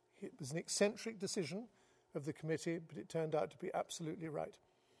 It was an eccentric decision of the committee, but it turned out to be absolutely right.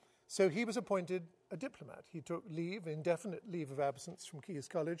 So he was appointed a diplomat. He took leave, indefinite leave of absence from King's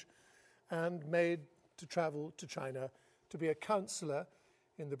College, and made to travel to China to be a counselor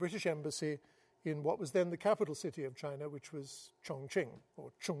in the British Embassy in what was then the capital city of China, which was Chongqing,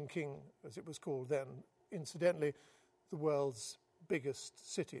 or Chongqing as it was called then. Incidentally, the world's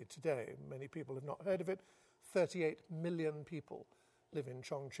biggest city today. Many people have not heard of it. 38 million people live in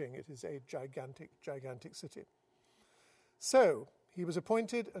Chongqing. It is a gigantic, gigantic city. So he was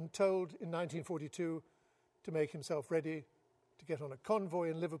appointed and told in 1942 to make himself ready to get on a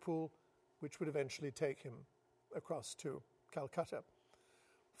convoy in Liverpool, which would eventually take him across to Calcutta.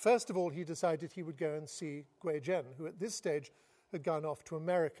 First of all, he decided he would go and see Gui Zhen, who at this stage had gone off to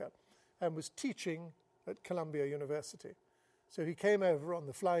America and was teaching at Columbia University. So he came over on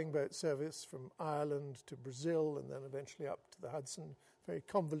the flying boat service from Ireland to Brazil and then eventually up to the Hudson, very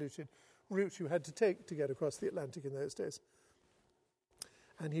convoluted route you had to take to get across the Atlantic in those days.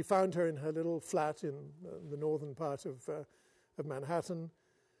 And he found her in her little flat in the northern part of Manhattan,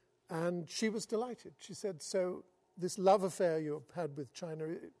 and she was delighted. She said, so this love affair you've had with China,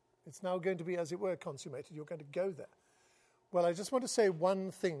 it's now going to be, as it were, consummated. You're going to go there. Well, I just want to say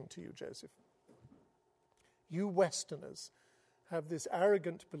one thing to you, Joseph. You Westerners have this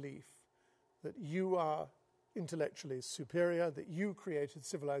arrogant belief that you are intellectually superior, that you created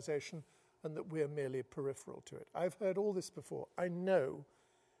civilization, and that we're merely peripheral to it. I've heard all this before. I know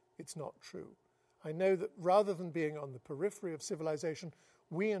it's not true. I know that rather than being on the periphery of civilization,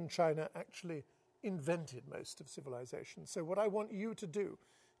 we in China actually invented most of civilization. So what I want you to do,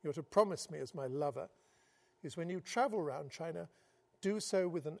 you're to promise me as my lover, is when you travel around China, do so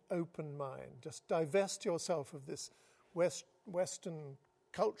with an open mind. Just divest yourself of this Western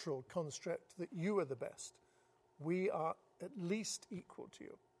cultural construct that you are the best. We are at least equal to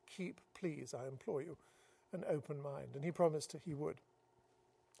you. Keep, please, I implore you, an open mind. And he promised he would.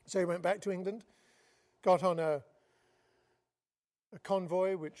 So he went back to England, got on a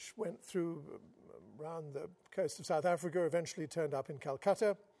convoy which went through around the coast of South Africa, eventually turned up in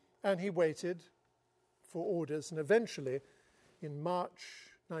Calcutta, and he waited for orders. And eventually, in March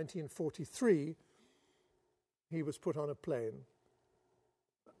 1943, he was put on a plane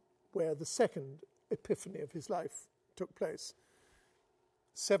where the second epiphany of his life took place.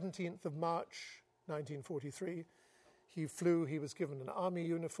 17th of March, 1943, he flew. He was given an army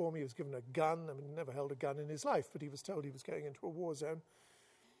uniform. He was given a gun. I mean, he never held a gun in his life, but he was told he was going into a war zone.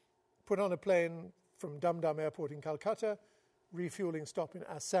 Put on a plane from Dum Dum Airport in Calcutta, refueling stop in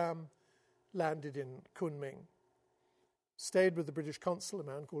Assam, landed in Kunming. Stayed with the British consul, a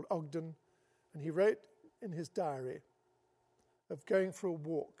man called Ogden, and he wrote in his diary of going for a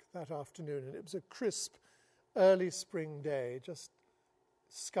walk that afternoon, and it was a crisp, early spring day.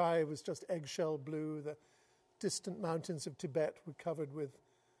 Sky was just eggshell blue. The distant mountains of Tibet were covered with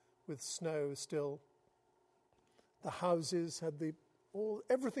snow still. The houses had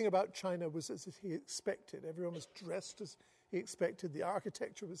everything about China was as he expected. Everyone was dressed as he expected. The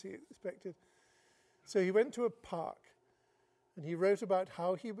architecture was as he expected. So he went to a park, and he wrote about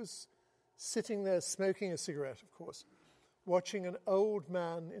how he was sitting there smoking a cigarette, of course, watching an old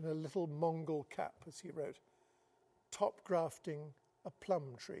man in a little Mongol cap, as he wrote, top grafting a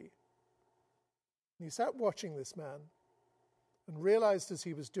plum tree. And he sat watching this man and realized as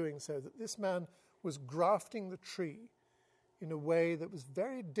he was doing so that this man was grafting the tree in a way that was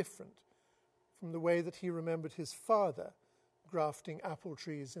very different from the way that he remembered his father grafting apple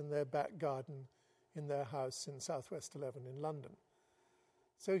trees in their back garden in their house in Southwest 11 in London.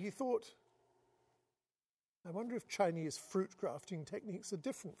 So he thought, I wonder if Chinese fruit grafting techniques are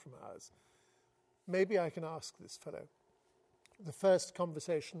different from ours. Maybe I can ask this fellow. The first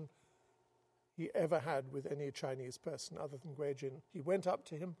conversation he ever had with any Chinese person other than Gui Jin, he went up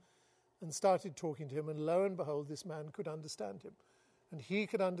to him and started talking to him, and lo and behold, this man could understand him, and he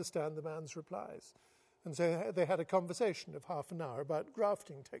could understand the man's replies. And so they had a conversation of half an hour about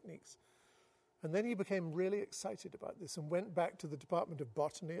grafting techniques. And then he became really excited about this and went back to the Department of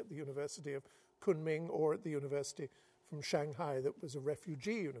Botany at the University of Kunming, or at the university from Shanghai that was a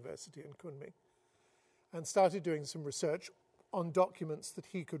refugee university in Kunming, and started doing some research on documents that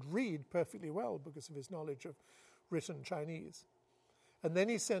he could read perfectly well because of his knowledge of written Chinese. And then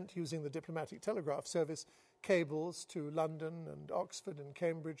he sent, using the diplomatic telegraph service, cables to London and Oxford and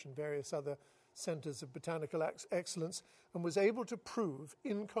Cambridge and various other centres of botanical excellence, and was able to prove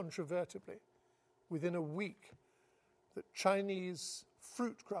incontrovertibly within a week that Chinese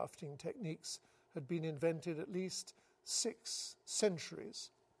fruit grafting techniques had been invented at least 6 centuries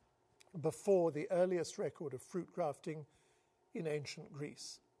before the earliest record of fruit grafting in ancient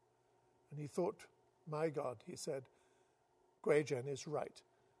Greece. And he thought, my God, he said, Gui Jin is right.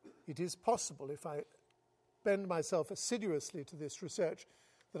 It is possible, if I bend myself assiduously to this research,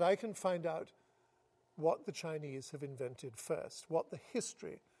 that I can find out what the Chinese have invented first, what the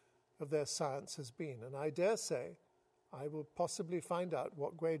history of their science has been. And I dare say I will possibly find out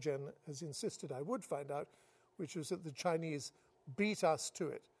what Gui Jin has insisted I would find out, which was that the Chinese beat us to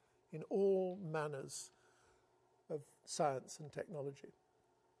it in all manners of science and technology.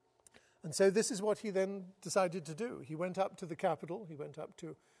 And so this is what he then decided to do. He went up to the capital, he went up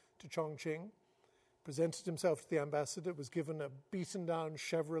to Chongqing, presented himself to the ambassador, was given a beaten-down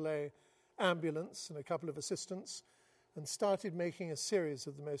Chevrolet ambulance and a couple of assistants, and started making a series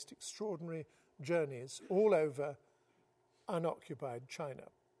of the most extraordinary journeys all over unoccupied China.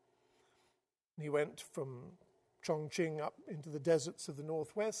 He went from Chongqing up into the deserts of the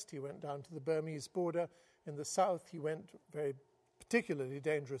northwest. He went down to the Burmese border in the south. He went very particularly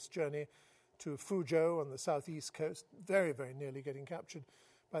dangerous journey to Fuzhou on the southeast coast, very, very nearly getting captured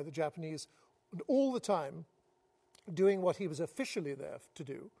by the Japanese, and all the time doing what he was officially there to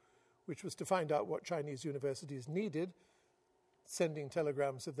do, which was to find out what Chinese universities needed, sending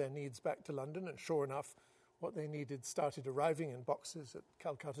telegrams of their needs back to London, and sure enough, what they needed started arriving in boxes at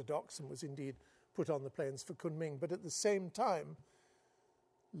Calcutta docks and was indeed put on the planes for Kunming, but at the same time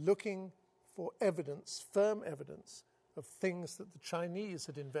looking for evidence, firm evidence, of things that the Chinese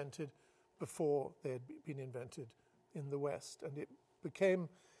had invented before they had been invented in the West. And it became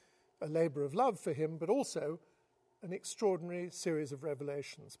a labour of love for him, but also an extraordinary series of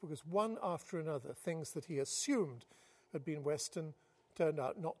revelations, because one after another, things that he assumed had been Western turned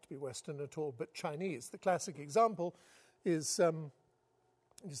out not to be Western at all, but Chinese. The classic example is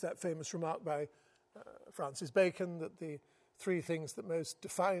that famous remark by Francis Bacon that the 3 things that most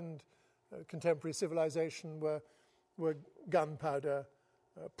defined contemporary civilization were gunpowder,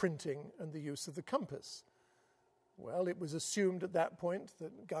 printing, and the use of the compass. Well, it was assumed at that point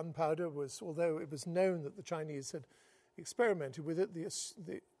that gunpowder was, although it was known that the Chinese had experimented with it,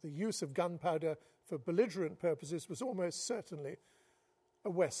 the use of gunpowder for belligerent purposes was almost certainly a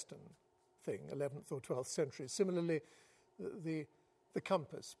Western thing, 11th or 12th century. Similarly, the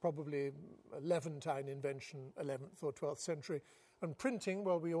compass, probably a Levantine invention, 11th or 12th century. And printing,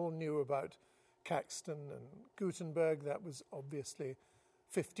 well, we all knew about Caxton and Gutenberg. That was obviously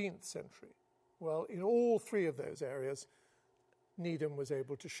 15th century. Well, in all three of those areas, Needham was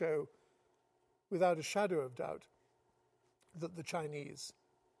able to show, without a shadow of doubt, that the Chinese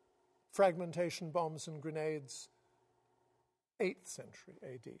fragmentation bombs and grenades, 8th century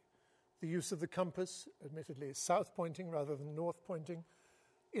AD. The use of the compass, admittedly south-pointing rather than north-pointing,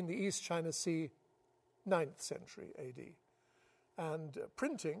 in the East China Sea, 9th century AD. And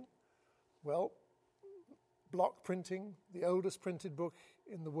printing, well, block printing, the oldest printed book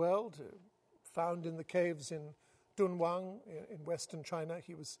in the world, found in the caves in Dunhuang in western China.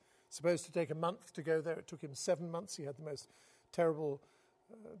 He was supposed to take a month to go there. It took him 7 months. He had the most terrible,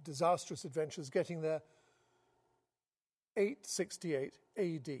 disastrous adventures getting there. 868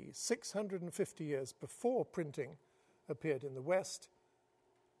 AD, 650 years before printing appeared in the West,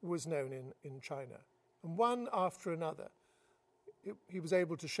 was known in China. And one after another, he was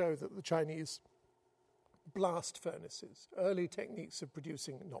able to show that the Chinese blast furnaces, early techniques of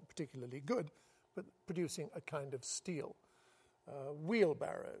producing, not particularly good, but producing a kind of steel,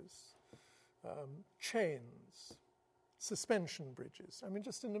 wheelbarrows, chains, suspension bridges. I mean,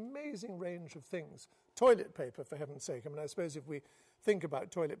 just an amazing range of things. Toilet paper, for heaven's sake. I mean, I suppose if we think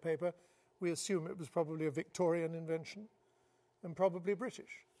about toilet paper, we assume it was probably a Victorian invention and probably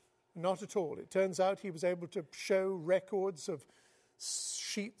British. Not at all. It turns out he was able to show records of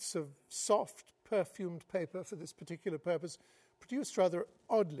sheets of soft, perfumed paper for this particular purpose, produced rather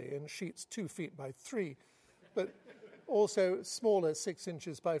oddly in sheets 2 feet by 3, but also smaller, 6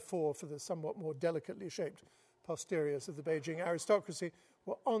 inches by 4 for the somewhat more delicately shaped posteriors of the Beijing aristocracy,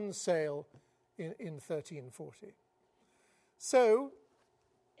 were on sale in 1340. So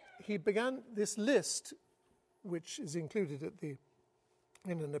he began this list, which is included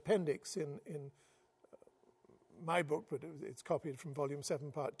in an appendix in my book, but it's copied from Volume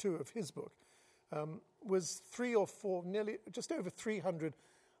 7, Part 2 of his book, was 3 or 4, nearly just over 300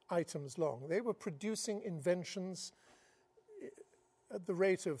 items long. They were producing inventions at the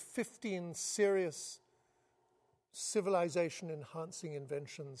rate of 15 serious civilization-enhancing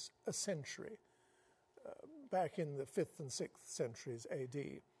inventions a century, back in the 5th and 6th centuries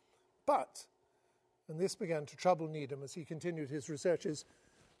AD. But, and this began to trouble Needham as he continued his researches,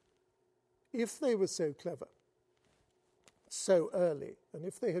 if they were so clever, so early, and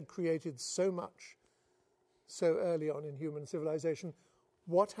if they had created so much so early on in human civilization,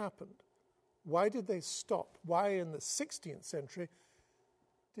 what happened? Why did they stop? Why in the 16th century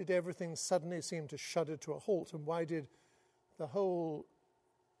did everything suddenly seem to shudder to a halt? And why did the whole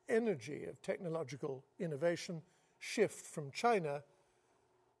energy of technological innovation shift from China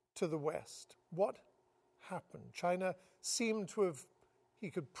to the West? What happened? China seemed to have, he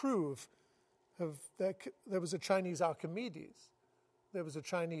could prove, there was a Chinese Archimedes, there was a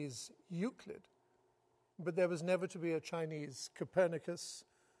Chinese Euclid, but there was never to be a Chinese Copernicus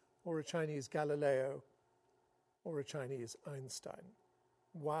or a Chinese Galileo or a Chinese Einstein.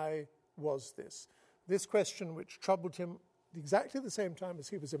 Why was this? This question, which troubled him exactly the same time as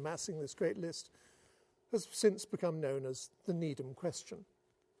he was amassing this great list, has since become known as the Needham question.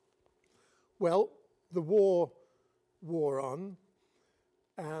 Well, the war wore on,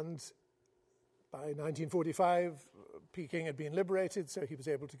 and by 1945, Peking had been liberated, so he was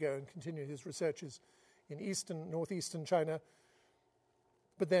able to go and continue his researches in northeastern China.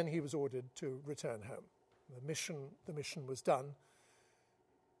 But then he was ordered to return home. The mission was done.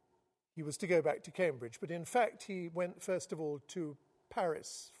 He was to go back to Cambridge, but in fact he went first of all to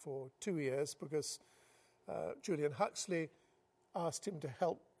Paris for 2 years because Julian Huxley asked him to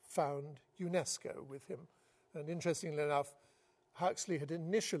help found UNESCO with him. And interestingly enough, Huxley had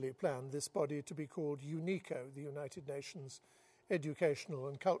initially planned this body to be called UNESCO, the United Nations Educational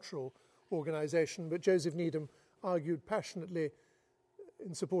and Cultural Organization, but Joseph Needham argued passionately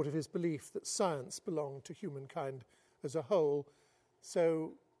in support of his belief that science belonged to humankind as a whole,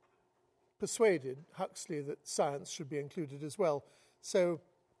 so persuaded Huxley that science should be included as well. So,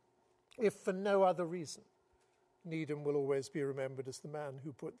 if for no other reason, Needham will always be remembered as the man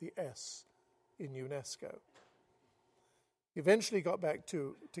who put the S in UNESCO. He eventually got back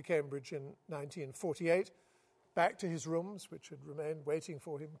to Cambridge in 1948, back to his rooms, which had remained waiting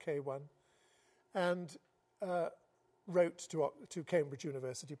for him, K1, and wrote to Cambridge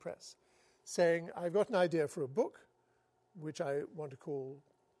University Press, saying, I've got an idea for a book, which I want to call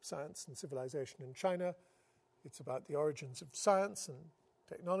Science and Civilization in China. It's about the origins of science and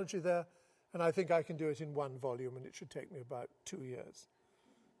technology there, and I think I can do it in 1 volume, and it should take me about 2 years.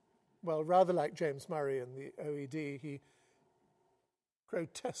 Well, rather like James Murray and the OED, he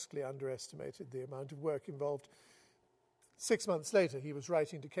grotesquely underestimated the amount of work involved. 6 months later, he was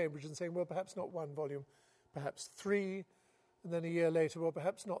writing to Cambridge and saying, well, perhaps not 1 volume, perhaps 3. And then a year later, well,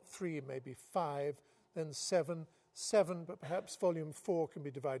 perhaps not 3, maybe 5, then 7, but perhaps volume 4 can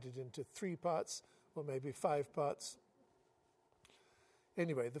be divided into 3 parts, or maybe 5 parts.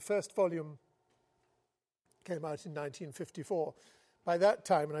 Anyway, the first volume came out in 1954. By that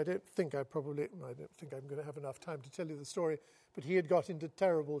time, and I don't think I'm going to have enough time to tell you the story, but he had got into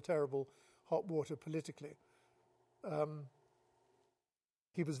terrible, terrible hot water politically.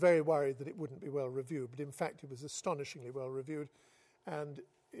 He was very worried that it wouldn't be well reviewed, but in fact it was astonishingly well reviewed, and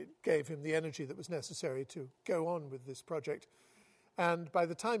it gave him the energy that was necessary to go on with this project. And by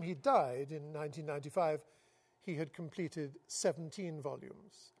the time he died in 1995, he had completed 17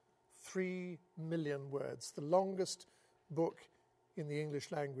 volumes, 3 million words, the longest book in the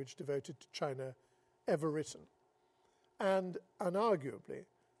English language devoted to China ever written, and unarguably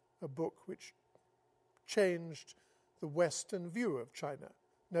a book which changed the Western view of China.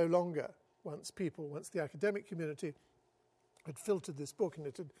 No longer, once the academic community had filtered this book and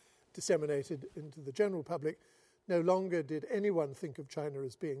it had disseminated into the general public, no longer did anyone think of China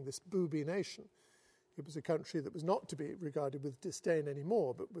as being this booby nation. It was a country that was not to be regarded with disdain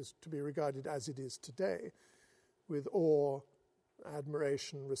anymore, but was to be regarded as it is today, with awe,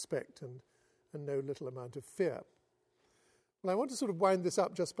 admiration, respect, and no little amount of fear. Well, I want to sort of wind this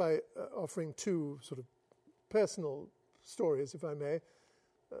up just by offering 2 sort of personal stories, if I may.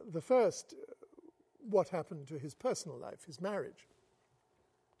 The first, what happened to his personal life, his marriage.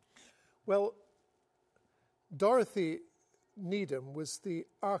 Well, Dorothy Needham was the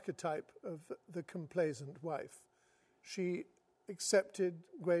archetype of the complacent wife. She accepted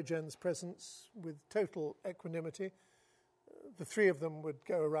Gui Zhen's presence with total equanimity. The 3 of them would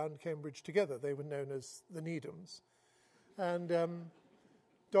go around Cambridge together. They were known as the Needhams. And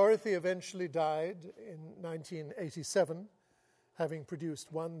Dorothy eventually died in 1987, having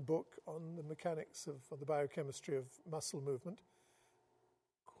produced 1 book on the mechanics of the biochemistry of muscle movement.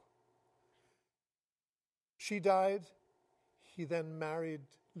 She died. He then married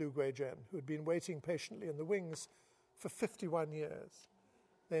Liu Guizhen, who had been waiting patiently in the wings for 51 years.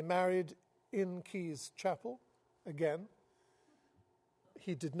 They married in Keyes Chapel again.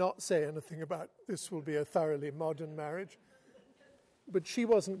 He did not say anything about this will be a thoroughly modern marriage. But she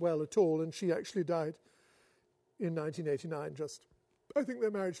wasn't well at all, and she actually died in 1989. I think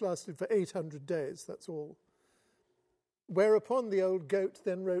their marriage lasted for 800 days, that's all. Whereupon the old goat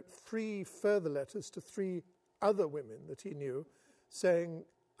then wrote 3 further letters to 3 other women that he knew, saying,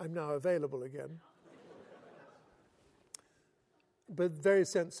 I'm now available again. But very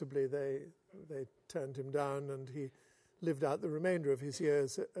sensibly they turned him down, and he lived out the remainder of his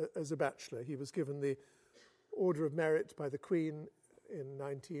years as a bachelor. He was given the Order of Merit by the Queen in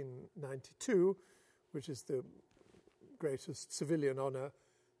 1992, which is the greatest civilian honour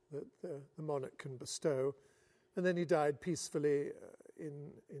that the monarch can bestow. And then he died peacefully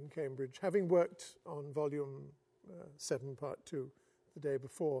in Cambridge, having worked on Volume 7, Part 2, the day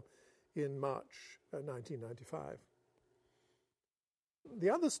before, in March 1995. The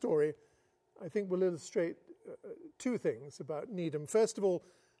other story, I think, will illustrate 2 things about Needham. First of all,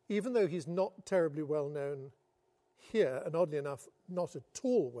 even though he's not terribly well known here, and oddly enough, not at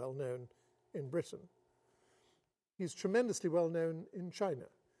all well known in Britain, he's tremendously well known in China.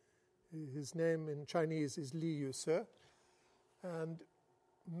 His name in Chinese is Li Yuse, and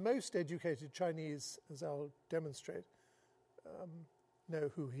most educated Chinese, as I'll demonstrate, know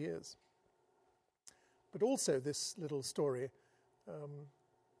who he is. But also this little story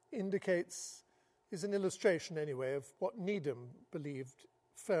is an illustration anyway of what Needham believed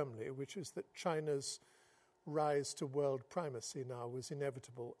firmly, which is that China's rise to world primacy now was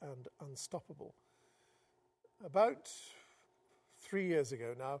inevitable and unstoppable. About 3 years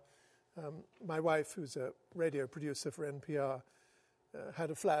ago now, my wife, who's a radio producer for NPR,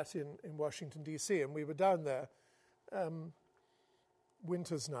 had a flat in Washington, D.C., and we were down there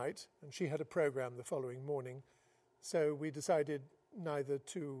winter's night, and she had a program the following morning, so we decided neither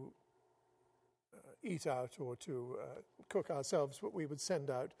to eat out or to cook ourselves, but we would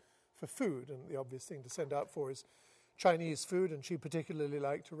send out for food, and the obvious thing to send out for is Chinese food, and she particularly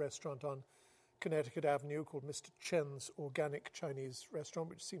liked a restaurant on Connecticut Avenue called Mr. Chen's Organic Chinese Restaurant,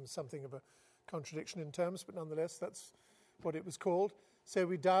 which seems something of a contradiction in terms, but nonetheless that's what it was called. So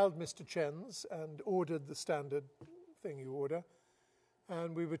we dialed Mr. Chen's and ordered the standard thing you order,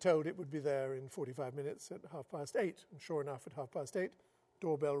 and we were told it would be there in 45 minutes at 8:30. And sure enough, at 8:30,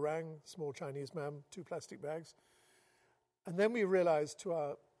 doorbell rang, small Chinese man, 2 plastic bags. And then we realized, to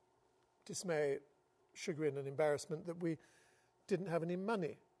our dismay, chagrin and embarrassment, that we didn't have any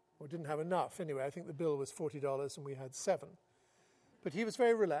money, or didn't have enough. Anyway, I think the bill was $40 and we had $7. But he was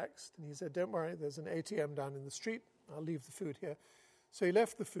very relaxed, and he said, don't worry, there's an ATM down in the street. I'll leave the food here. So he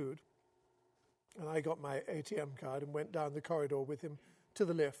left the food, and I got my ATM card and went down the corridor with him to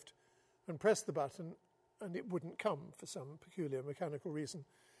the lift and pressed the button, and it wouldn't come for some peculiar mechanical reason.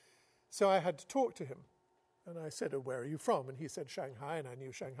 So I had to talk to him. And I said, where are you from? And he said Shanghai, and I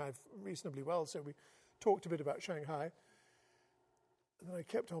knew Shanghai reasonably well, so we talked a bit about Shanghai. And then I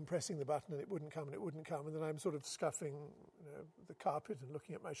kept on pressing the button, and it wouldn't come, and it wouldn't come. And then I'm sort of scuffing the carpet and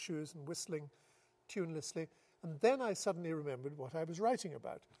looking at my shoes and whistling tunelessly. And then I suddenly remembered what I was writing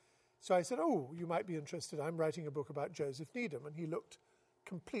about. So I said, oh, you might be interested. I'm writing a book about Joseph Needham. And he looked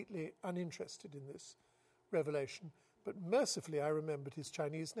completely uninterested in this revelation. But mercifully, I remembered his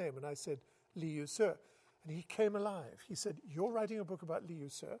Chinese name, and I said, Li Yusur. And he came alive. He said, you're writing a book about Li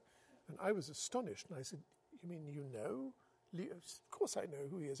Yusur? And I was astonished. And I said, you mean you know Li? Of course I know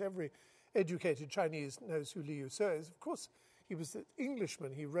who he is. Every educated Chinese knows who Li Yusur is. Of course, he was the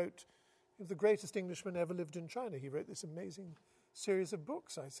Englishman. He wrote, he was the greatest Englishman ever lived in China. He wrote this amazing series of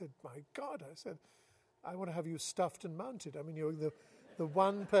books. I said, my God, I said, I want to have you stuffed and mounted. I mean, you're the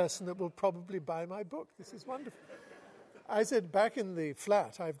one person that will probably buy my book. This is wonderful. I said, back in the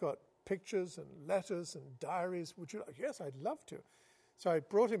flat, I've got pictures and letters and diaries. Would you like? Yes, I'd love to. So I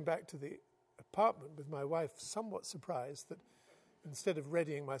brought him back to the apartment with my wife, somewhat surprised that instead of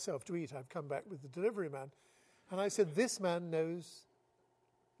readying myself to eat, I've come back with the delivery man. And I said, this man knows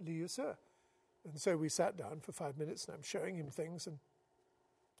Li Yusur. And so we sat down for 5 minutes, and I'm showing him things. And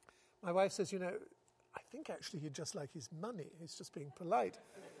my wife says, I think actually he'd just like his money. He's just being polite.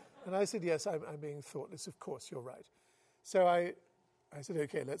 And I said, yes, I'm being thoughtless. Of course, you're right. So I said,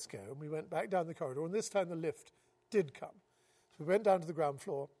 okay, let's go. And we went back down the corridor, and this time the lift did come. So we went down to the ground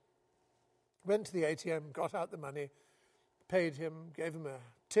floor, went to the ATM, got out the money, paid him, gave him a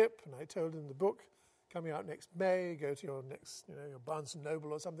tip, and I told him the book coming out next May, go to your next, your Barnes &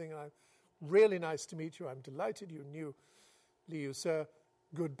 Noble or something, and I'm really nice to meet you. I'm delighted you knew Li Yusur.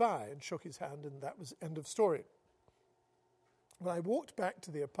 Goodbye, and shook his hand, and that was end of story. Well, I walked back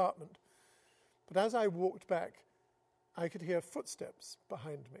to the apartment, but as I walked back, I could hear footsteps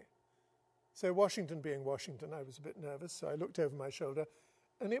behind me. So Washington being Washington, I was a bit nervous, so I looked over my shoulder,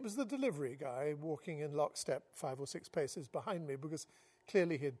 and it was the delivery guy walking in lockstep 5 or 6 paces behind me, because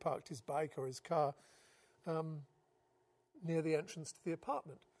clearly he had parked his bike or his car near the entrance to the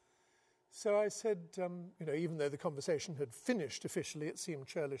apartment. So I said, even though the conversation had finished officially, it seemed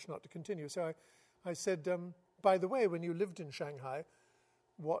churlish not to continue. So I said, by the way, when you lived in Shanghai,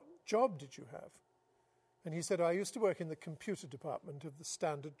 what job did you have? And he said, I used to work in the computer department of the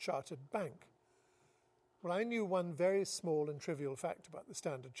Standard Chartered Bank. Well, I knew one very small and trivial fact about the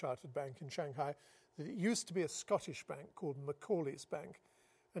Standard Chartered Bank in Shanghai, that it used to be a Scottish bank called Macaulay's Bank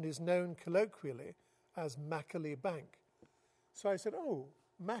and is known colloquially as Macaulay Bank. So I said, oh,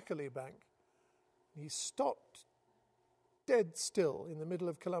 Macaulay Bank. He stopped dead still in the middle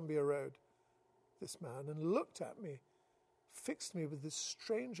of Columbia Road, this man, and looked at me, fixed me with this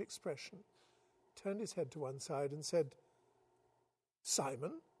strange expression, turned his head to one side and said,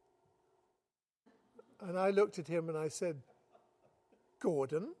 Simon? And I looked at him and I said,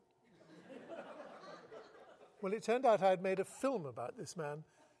 Gordon? Well, it turned out I had made a film about this man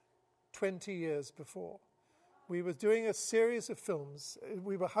 20 years before. We were doing a series of films.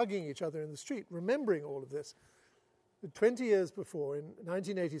 We were hugging each other in the street, remembering all of this. 20 years before, in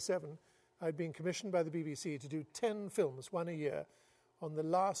 1987, I'd been commissioned by the BBC to do 10 films, one a year, on the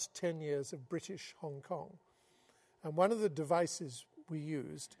last 10 years of British Hong Kong. And one of the devices we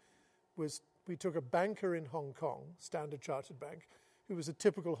used was we took a banker in Hong Kong, Standard Chartered Bank, who was a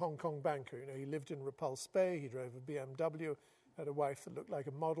typical Hong Kong banker. He lived in Repulse Bay, he drove a BMW, had a wife that looked like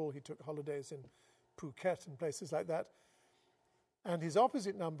a model, he took holidays in Phuket and places like that. And his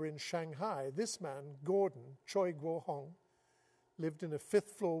opposite number in Shanghai, this man, Gordon, Choi Guo Hong, lived in a 5th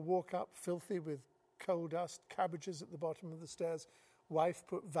floor walk-up, filthy with coal dust, cabbages at the bottom of the stairs. Wife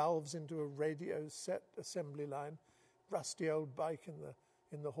put valves into a radio set assembly line, rusty old bike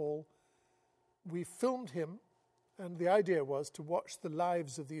in the hall. We filmed him, and the idea was to watch the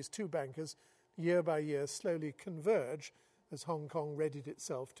lives of these two bankers year by year slowly converge as Hong Kong readied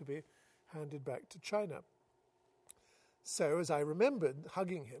itself to be handed back to China. So, as I remembered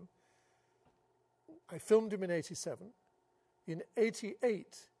hugging him, I filmed him in 87. In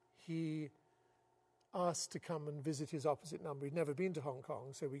 88, he asked to come and visit his opposite number. He'd never been to Hong Kong,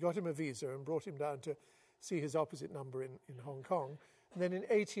 so we got him a visa and brought him down to see his opposite number in Hong Kong. And then in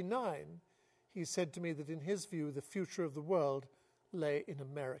 89, he said to me that in his view, the future of the world lay in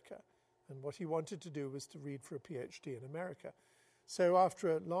America. And what he wanted to do was to read for a PhD in America. So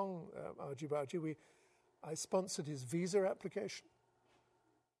after a long argy-bargy, I sponsored his visa application.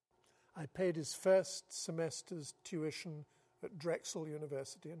 I paid his first semester's tuition at Drexel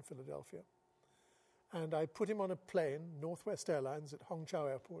University in Philadelphia. And I put him on a plane, Northwest Airlines at Hongqiao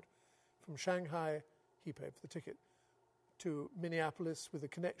Airport, from Shanghai, he paid for the ticket, to Minneapolis with a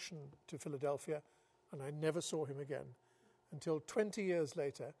connection to Philadelphia, and I never saw him again until 20 years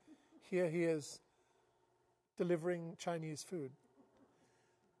later. Here he is delivering Chinese food.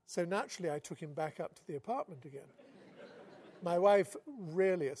 So naturally I took him back up to the apartment again. My wife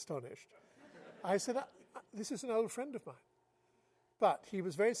really astonished. I said, this is an old friend of mine. But he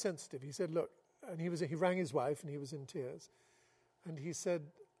was very sensitive. He said, look, and he rang his wife and he was in tears. And he said,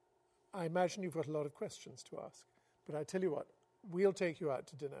 I imagine you've got a lot of questions to ask. But I tell you what, we'll take you out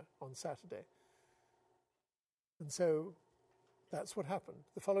to dinner on Saturday. And so that's what happened.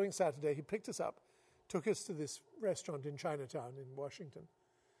 The following Saturday, he picked us up, took us to this restaurant in Chinatown in Washington,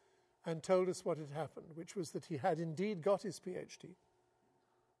 and told us what had happened, which was that he had indeed got his PhD.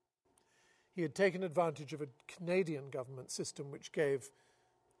 He had taken advantage of a Canadian government system which gave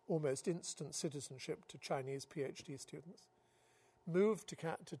almost instant citizenship to Chinese PhD students, moved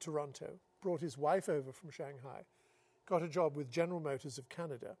to Toronto, brought his wife over from Shanghai, got a job with General Motors of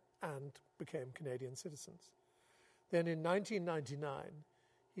Canada, and became Canadian citizens. Then in 1999,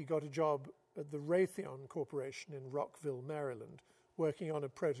 he got a job at the Raytheon Corporation in Rockville, Maryland, working on a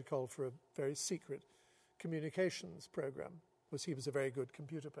protocol for a very secret communications program, because he was a very good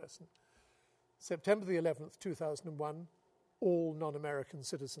computer person. September the 11th, 2001, all non-American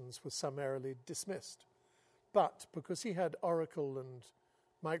citizens were summarily dismissed. But because he had Oracle and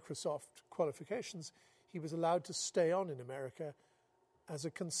Microsoft qualifications, he was allowed to stay on in America as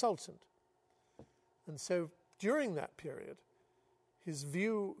a consultant. And so during that period, his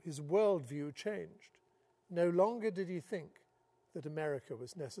worldview changed. No longer did he think that America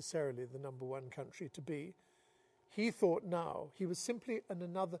was necessarily the number one country to be. He thought now he was simply an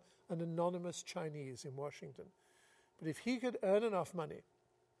anonymous Chinese in Washington. But if he could earn enough money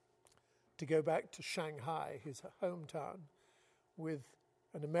to go back to Shanghai, his hometown, with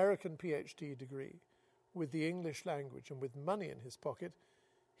an American PhD degree, with the English language and with money in his pocket,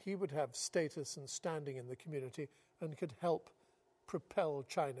 he would have status and standing in the community and could help propel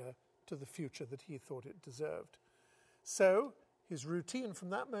China to the future that he thought it deserved. So his routine from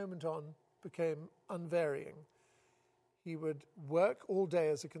that moment on became unvarying. He would work all day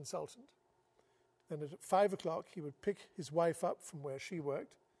as a consultant. Then at 5 o'clock, he would pick his wife up from where she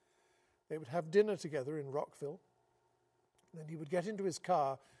worked. They would have dinner together in Rockville. Then he would get into his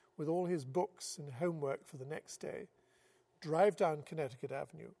car with all his books and homework for the next day, drive down Connecticut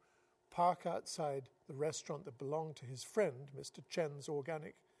Avenue, park outside the restaurant that belonged to his friend, Mr. Chen's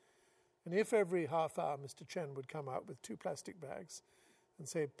Organic. And if every half hour Mr. Chen would come out with 2 plastic bags and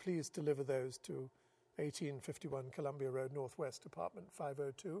say, please deliver those to 1851 Columbia Road Northwest, apartment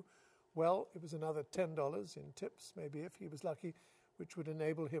 502, well, it was another $10 in tips, maybe if he was lucky, which would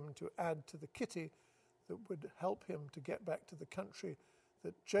enable him to add to the kitty that would help him to get back to the country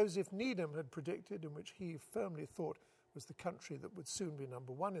that Joseph Needham had predicted and which he firmly thought was the country that would soon be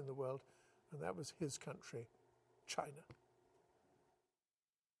number one in the world, and that was his country, China.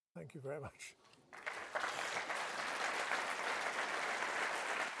 Thank you very much.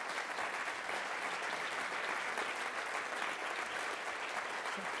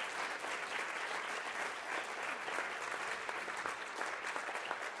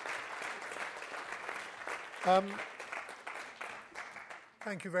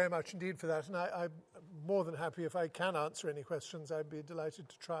 Thank you very much indeed for that. And I'm more than happy if I can answer any questions. I'd be delighted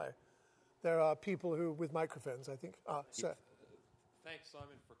to try. There are people who, with microphones, I think. Sir. Thanks, Simon,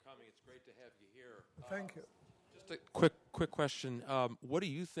 for coming. It's great to have you here. Thank you. Just a quick question. What do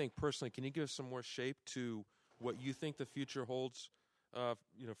you think personally? Can you give some more shape to what you think the future holds,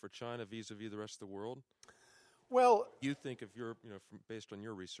 for China vis-a-vis the rest of the world? Well, you think if you're, based on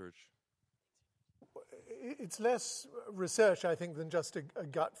your research. It's less research, I think, than just a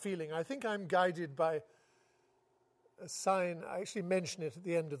gut feeling. I think I'm guided by a sign. I actually mention it at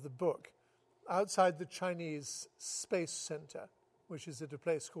the end of the book. Outside the Chinese Space Center, which is at a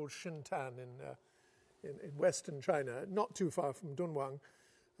place called Xintan in western China, not too far from Dunhuang,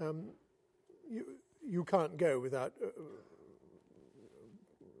 you can't go without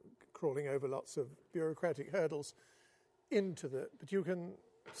crawling over lots of bureaucratic hurdles but you can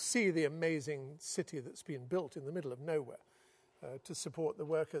see the amazing city that's been built in the middle of nowhere to support the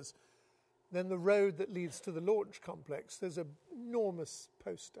workers. Then the road that leads to the launch complex, there's an enormous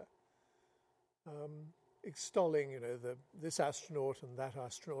poster extolling, this astronaut and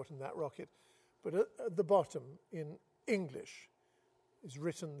that rocket. But at the bottom, in English, is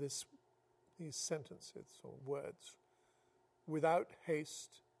written these sentences or words: without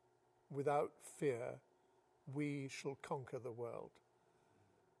haste, without fear, we shall conquer the world.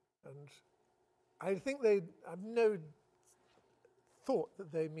 And I think they have no thought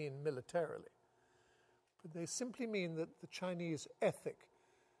that they mean militarily, but they simply mean that the Chinese ethic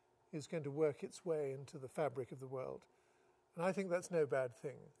is going to work its way into the fabric of the world. And I think that's no bad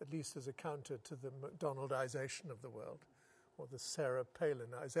thing, at least as a counter to the McDonaldization of the world, or the Sarah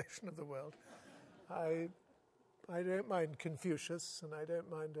Palinization of the world. I don't mind Confucius, and I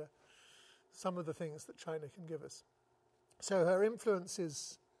don't mind some of the things that China can give us. So her influence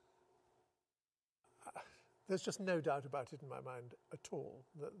is, there's just no doubt about it in my mind at all,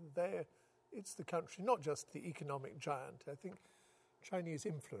 that it's the country, not just the economic giant. I think Chinese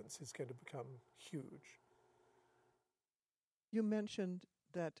influence is going to become huge. You mentioned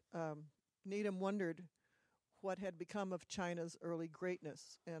that Needham wondered what had become of China's early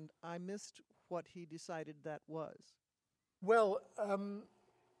greatness, and I missed what he decided that was. Well,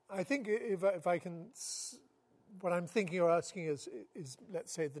 I think if I can, what I'm thinking or asking is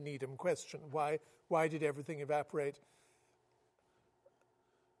let's say the Needham question: why did everything evaporate?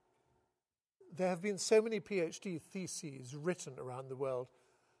 There have been so many PhD theses written around the world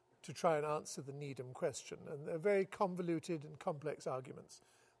to try and answer the Needham question, and they're very convoluted and complex arguments,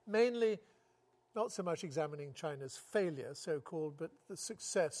 mainly not so much examining China's failure, so-called, but the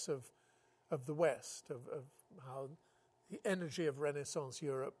success of the West, of how the energy of Renaissance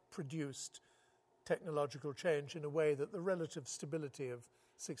Europe produced technological change in a way that the relative stability of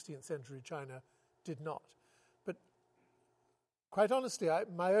 16th century China did not. But quite honestly,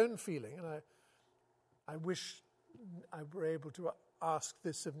 my own feeling, and I wish I were able to ask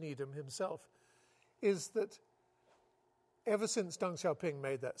this of Needham himself, is that ever since Deng Xiaoping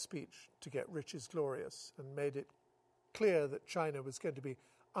made that speech to get rich is glorious and made it clear that China was going to be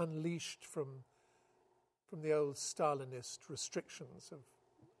unleashed from the old Stalinist restrictions of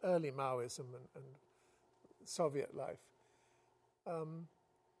early Maoism and Soviet life,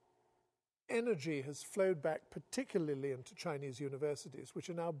 energy has flowed back particularly into Chinese universities, which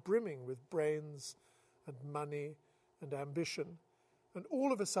are now brimming with brains and money and ambition. And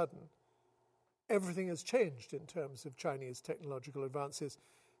all of a sudden, everything has changed in terms of Chinese technological advances.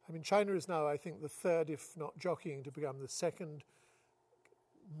 I mean, China is now, I think, the third, if not jockeying, to become the second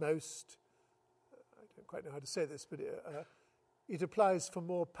most, I don't quite know how to say this, but it applies for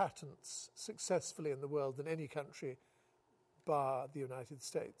more patents successfully in the world than any country bar the United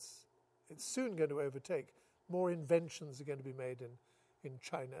States. It's soon going to overtake. More inventions are going to be made in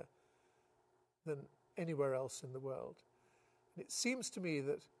China than anywhere else in the world. And it seems to me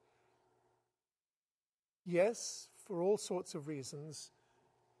that, yes, for all sorts of reasons,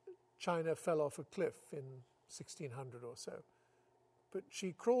 China fell off a cliff in 1600 or so. But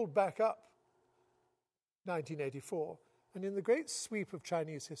she crawled back up 1984. And in the great sweep of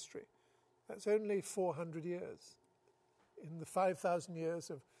Chinese history, that's only 400 years. In the 5,000 years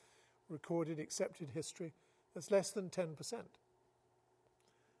of recorded, accepted history, that's less than 10%.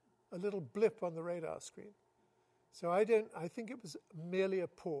 A little blip on the radar screen. So I think it was merely a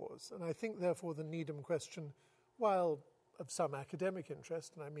pause. And I think, therefore, the Needham question, while of some academic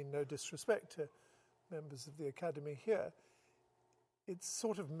interest, and I mean no disrespect to members of the Academy here, it's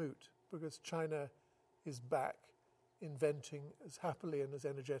sort of moot, because China is back inventing as happily and as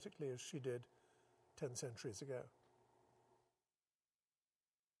energetically as she did 10 centuries ago.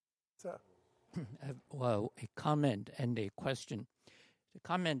 So. Well, a comment and a question. The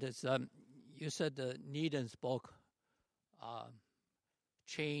comment is, you said Needham's book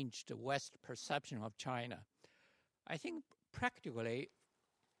changed the West perception of China. I think practically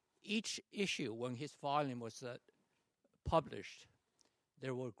each issue, when his volume was published,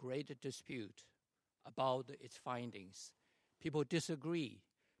 there were great dispute about its findings. People disagree,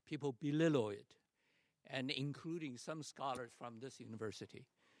 people belittle it, and including some scholars from this university.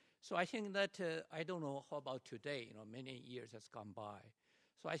 So I think that, I don't know how about today, many years has gone by.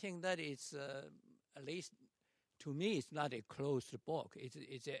 So I think that it's, at least to me, it's not a closed book.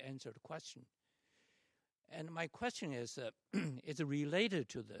 It's an answered question. And my question is, is related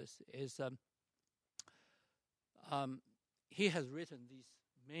to this, is he has written these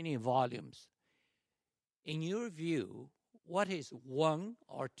many volumes. In your view, what is one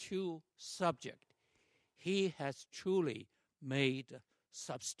or two subject he has truly made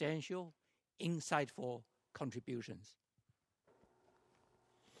substantial, insightful contributions?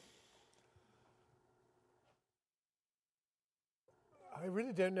 I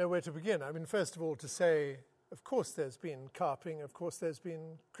really don't know where to begin. I mean, first of all, to say, of course there's been carping, of course there's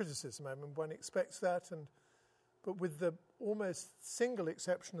been criticism. I mean, one expects that, but with the almost single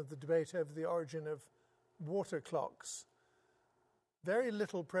exception of the debate over the origin of water clocks, very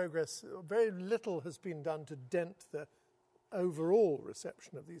little progress, very little has been done to dent the overall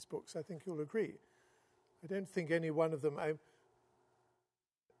reception of these books. I think you'll agree. I don't think any one of them...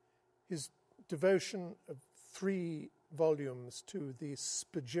 His devotion of 3 volumes to the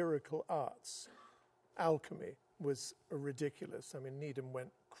spagyrical arts, alchemy, was ridiculous. I mean, Needham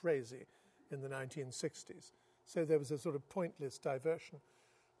went crazy in the 1960s. So there was a sort of pointless diversion.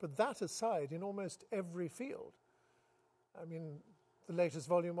 But that aside, in almost every field, I mean, the latest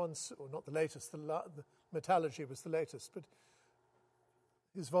volume on, or not the latest, the metallurgy was the latest, but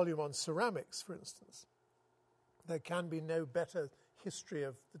his volume on ceramics, for instance, there can be no better history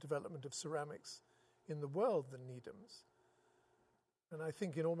of the development of ceramics in the world than Needham's. And I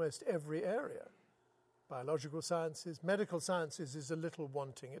think in almost every area, biological sciences, medical sciences is a little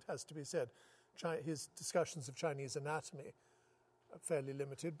wanting, it has to be said. His discussions of Chinese anatomy are fairly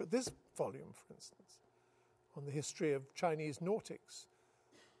limited, but this volume, for instance, on the history of Chinese nautics,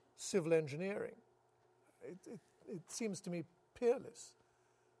 civil engineering, it seems to me peerless.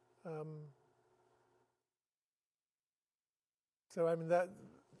 So, I mean, that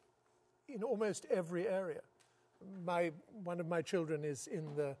in almost every area. One of my children is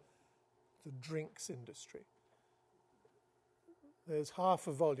in the drinks industry. There's half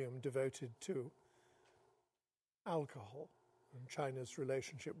a volume devoted to alcohol and China's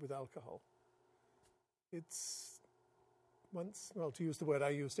relationship with alcohol. It's, to use the word I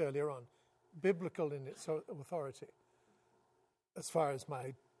used earlier on, biblical in its authority, as far as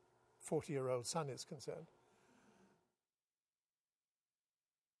my 40-year-old son is concerned.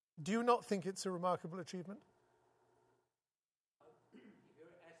 Do you not think it's a remarkable achievement? If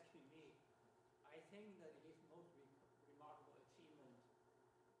you're asking me, I think that his most remarkable achievement,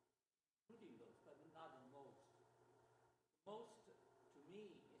 including those, but not the most. Most, to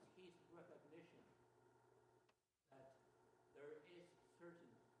me, is his recognition that there is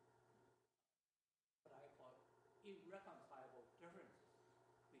certain, what I call irreconcilable differences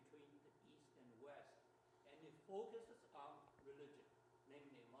between the East and the West, and it focuses on religion,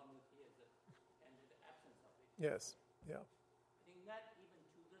 namely monotheism, and the absence of it. Yes, yeah. I think that even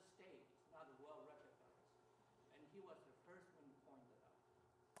to this day is not well recognized. And he was the first one who pointed out.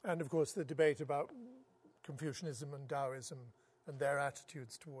 And of course the debate about Confucianism and Taoism and their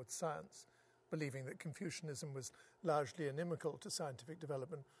attitudes towards science, believing that Confucianism was largely inimical to scientific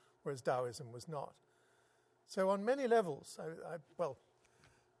development, whereas Taoism was not. So on many levels,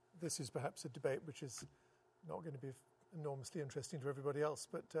 this is perhaps a debate which is not going to be enormously interesting to everybody else,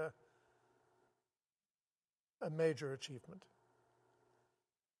 but a major achievement.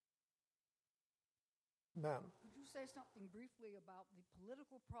 Ma'am. Could you say something briefly about the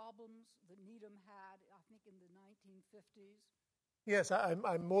political problems that Needham had, I think, in the 1950s? Yes,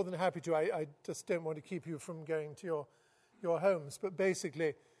 I'm more than happy to. I just don't want to keep you from going to your homes. But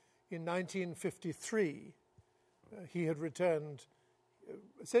basically, in 1953, he had returned.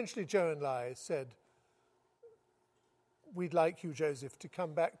 Essentially, Zhou Enlai said, "We'd like you, Joseph, to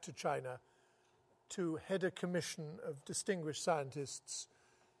come back to China to head a commission of distinguished scientists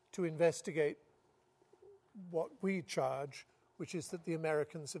to investigate what we charge, which is that the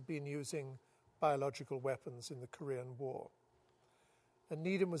Americans have been using biological weapons in the Korean War." And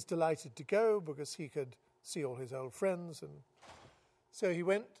Needham was delighted to go because he could see all his old friends. And so he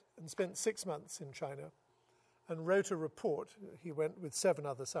went and spent 6 months in China and wrote a report. He went with 7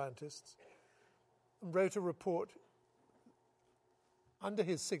 other scientists and wrote a report under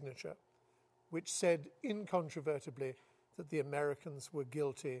his signature which said incontrovertibly that the Americans were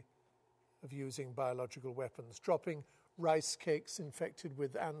guilty of using biological weapons, dropping rice cakes infected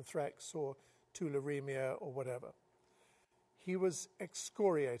with anthrax or tularemia or whatever. He was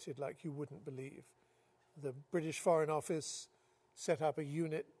excoriated like you wouldn't believe. The British Foreign Office set up a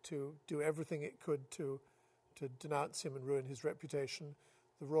unit to do everything it could to denounce him and ruin his reputation.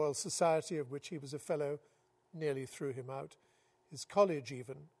 The Royal Society, of which he was a fellow, nearly threw him out. His college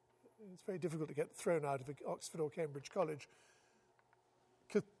even, it's very difficult to get thrown out of Oxford or Cambridge College,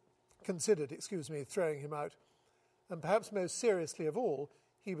 considered throwing him out. And perhaps most seriously of all,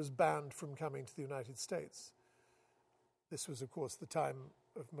 he was banned from coming to the United States. This was, of course, the time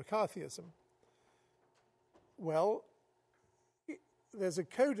of McCarthyism. Well, there's a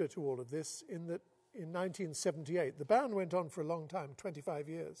coda to all of this in that in 1978, the ban went on for a long time, 25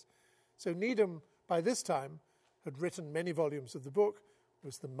 years. So Needham, by this time, had written many volumes of the book,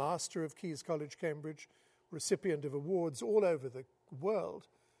 was the master of King's College, Cambridge, recipient of awards all over the world,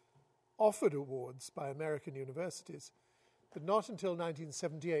 offered awards by American universities, but not until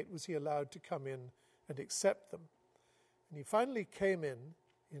 1978 was he allowed to come in and accept them. And he finally came in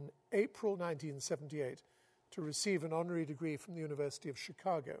April 1978 to receive an honorary degree from the University of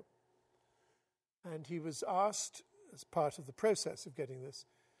Chicago. And he was asked, as part of the process of getting this,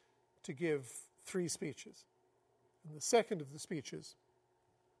 to give 3 speeches. And the second of the speeches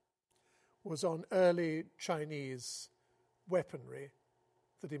was on early Chinese weaponry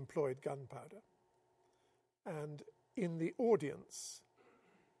that employed gunpowder. And in the audience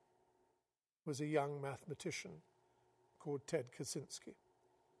was a young mathematician called Ted Kaczynski.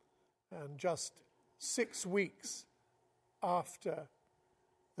 And just 6 weeks after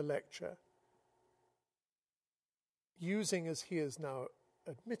the lecture, using, as he has now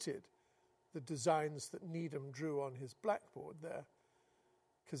admitted, the designs that Needham drew on his blackboard there,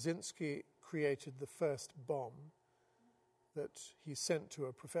 Kaczynski created the first bomb that he sent to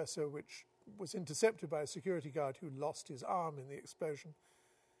a professor, which was intercepted by a security guard who lost his arm in the explosion,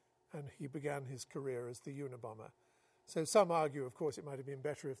 and he began his career as the Unabomber. So some argue, of course, it might have been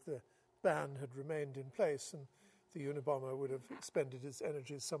better if the ban had remained in place and the Unabomber would have expended his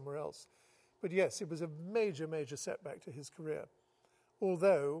energies somewhere else. But yes, it was a major, major setback to his career,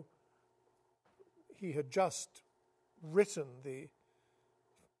 although he had just written the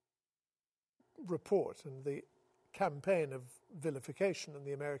report, and the campaign of vilification and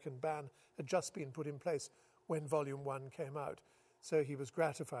the American ban had just been put in place when Volume 1 came out. So he was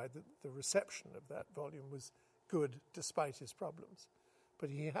gratified that the reception of that volume was good despite his problems. But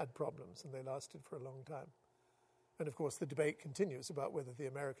he had problems, and they lasted for a long time. And of course the debate continues about whether the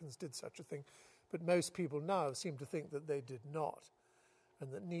Americans did such a thing. But most people now seem to think that they did not,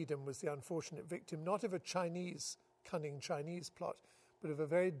 and that Needham was the unfortunate victim, not of a cunning Chinese plot, but of a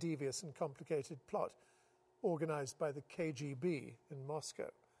very devious and complicated plot organized by the KGB in Moscow,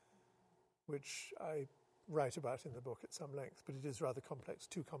 which I write about in the book at some length, but it is rather complex,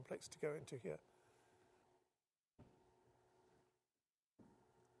 too complex to go into here.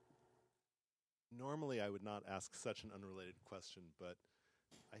 Normally, I would not ask such an unrelated question, but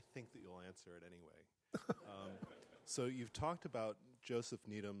I think that you'll answer it anyway. So you've talked about Joseph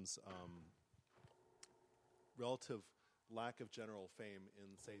Needham's relative lack of general fame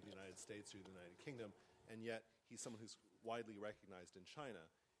in, say, the United States or the United Kingdom, and yet he's someone who's widely recognized in China.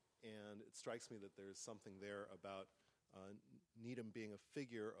 And it strikes me that there's something there about Needham being a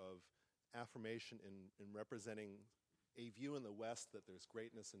figure of affirmation in representing a view in the West that there's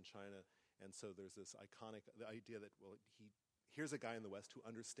greatness in China. And so there's this iconic, the idea that, well, here's a guy in the West who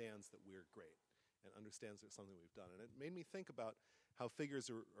understands that we're great and understands there's something we've done. And it made me think about how figures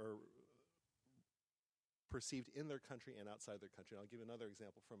are perceived in their country and outside their country. And I'll give you another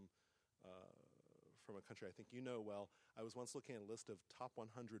example from a country I think you know well. I was once looking at a list of top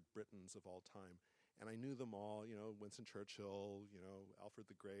 100 Britons of all time, and I knew them all, Winston Churchill,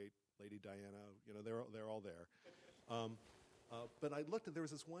 Alfred the Great, Lady Diana, they're all there. But I looked, and there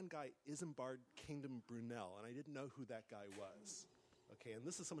was this one guy, Isambard Kingdom Brunel, and I didn't know who that guy was. Okay, and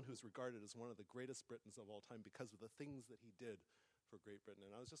this is someone who's regarded as one of the greatest Britons of all time because of the things that he did for Great Britain.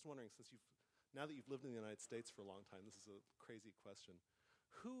 And I was just wondering, now that you've lived in the United States for a long time, this is a crazy question.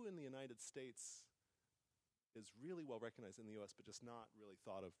 Who in the United States is really well recognized in the U.S., but just not really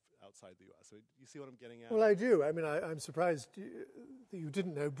thought of outside the U.S.? So you see what I'm getting at? Well, I do. I mean, I'm surprised that you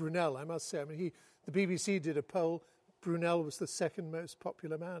didn't know Brunel, I must say. I mean, the BBC did a poll. Brunel was the second most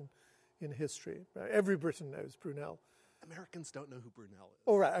popular man in history. Every Briton knows Brunel. Americans don't know who Brunel is.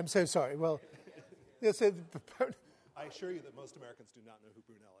 All right, I'm so sorry. Well, yes, I assure you that most Americans do not know who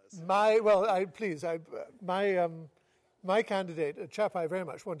Brunel is. My candidate, a chap I very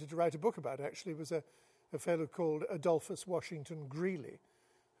much wanted to write a book about, actually, was a fellow called Adolphus Washington Greeley,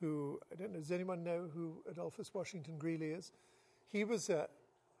 who, I don't know, does anyone know who Adolphus Washington Greeley is? He was a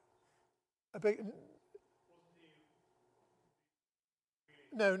big...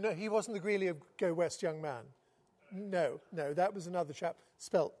 No, he wasn't the Greeley of Go West, Young Man. No, that was another chap,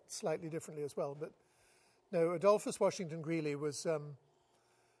 spelt slightly differently as well. But no, Adolphus Washington Greeley was...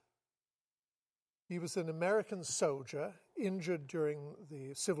 he was an American soldier, injured during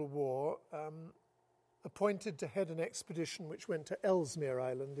the Civil War, appointed to head an expedition which went to Ellesmere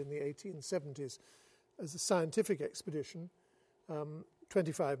Island in the 1870s as a scientific expedition,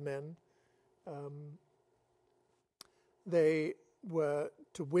 25 men. They were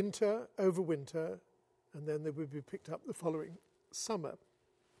to overwinter, and then they would be picked up the following summer.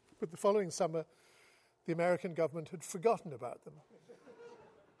 But the following summer, the American government had forgotten about them.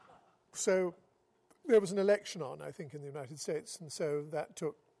 So there was an election on, I think, in the United States, and so that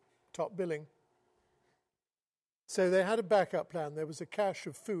took top billing. So they had a backup plan. There was a cache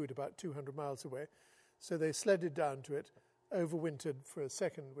of food about 200 miles away, so they sledded down to it, overwintered for a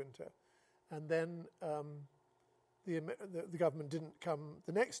second winter, and then the government didn't come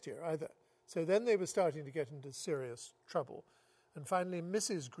the next year either. So then they were starting to get into serious trouble. And finally,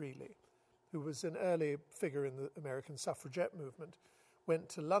 Mrs. Greeley, who was an early figure in the American suffragette movement, went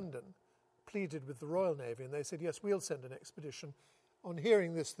to London, pleaded with the Royal Navy, and they said, yes, we'll send an expedition. On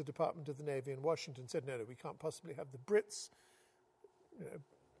hearing this, the Department of the Navy in Washington said, no, we can't possibly have the Brits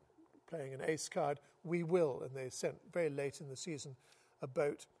playing an ace card. We will. And they sent, very late in the season, a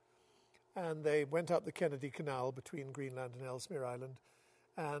boat. And they went up the Kennedy Canal between Greenland and Ellesmere Island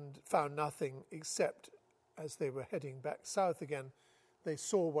and found nothing except, as they were heading back south again, they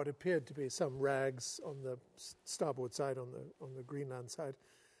saw what appeared to be some rags on the starboard side, on the Greenland side,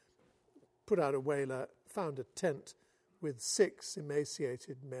 put out a whaler, found a tent with 6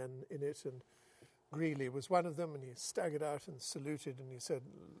 emaciated men in it, and Greeley was one of them, and he staggered out and saluted, and he said,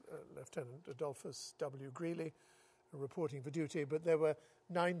 Lieutenant Adolphus W. Greeley, reporting for duty, but there were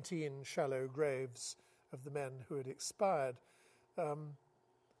 19 shallow graves of the men who had expired,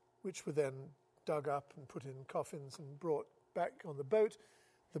 which were then dug up and put in coffins and brought back on the boat.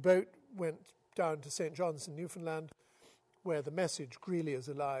 The boat went down to St. John's in Newfoundland, where the message, Greeley is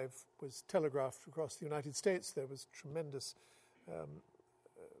alive, was telegraphed across the United States. There was tremendous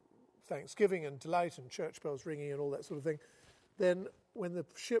thanksgiving and delight and church bells ringing and all that sort of thing. Then when the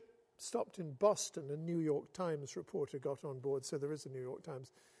ship stopped in Boston, a New York Times reporter got on board, so there is a New York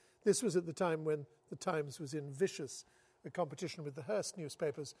Times. This was at the time when the Times was in vicious competition with the Hearst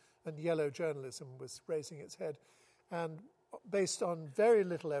newspapers, and yellow journalism was raising its head. And based on very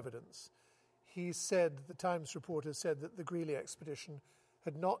little evidence, he said, the Times reporter said, that the Greeley expedition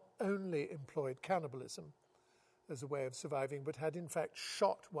had not only employed cannibalism as a way of surviving, but had in fact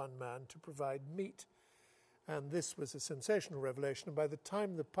shot one man to provide meat. And this was a sensational revelation. And by the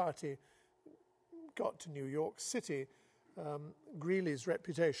time the party got to New York City, Greeley's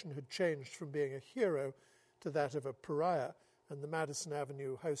reputation had changed from being a hero to that of a pariah. And the Madison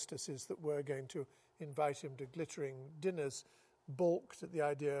Avenue hostesses that were going to invite him to glittering dinners balked at the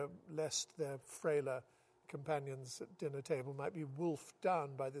idea lest their frailer companions at dinner table might be wolfed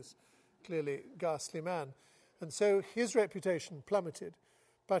down by this clearly ghastly man. And so his reputation plummeted.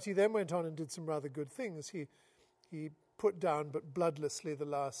 But he then went on and did some rather good things. He put down, but bloodlessly, the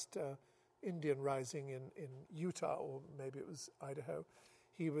last Indian rising in Utah, or maybe it was Idaho.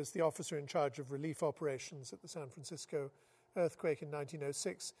 He was the officer in charge of relief operations at the San Francisco earthquake in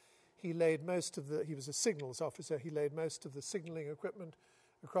 1906. He was a signals officer. He laid most of the signaling equipment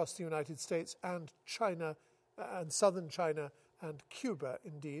across the United States and China, and southern China and Cuba,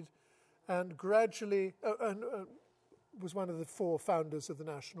 indeed, and gradually was one of the 4 founders of the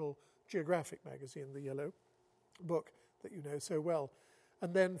National Geographic magazine, the Yellow Book that you know so well.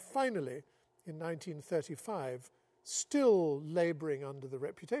 And then finally, in 1935, still laboring under the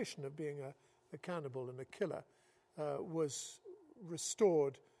reputation of being a cannibal and a killer, was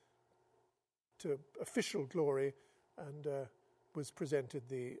restored to official glory and was presented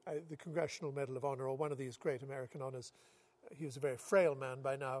the Congressional Medal of Honor, or one of these great American honors. He was a very frail man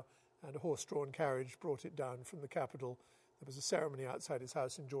by now, and a horse-drawn carriage brought it down from the Capitol. There was a ceremony outside his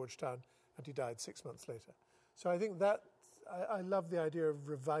house in Georgetown, and he died 6 months later. So I think that I love the idea of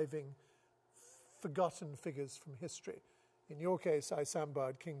reviving forgotten figures from history. In your case, I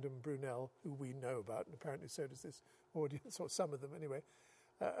sambarred Kingdom Brunel, who we know about, and apparently so does this audience, or some of them anyway,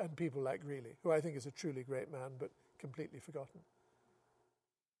 and people like Greeley, who I think is a truly great man, but completely forgotten.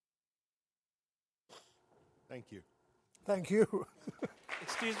 Thank you. Thank you.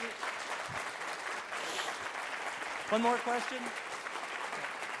 Excuse me. One more question?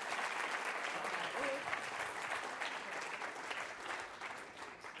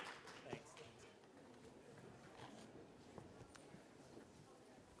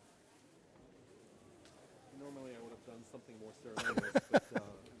 Normally I would have done something more ceremonious, but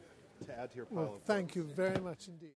to add to your pile of Thank you very much indeed.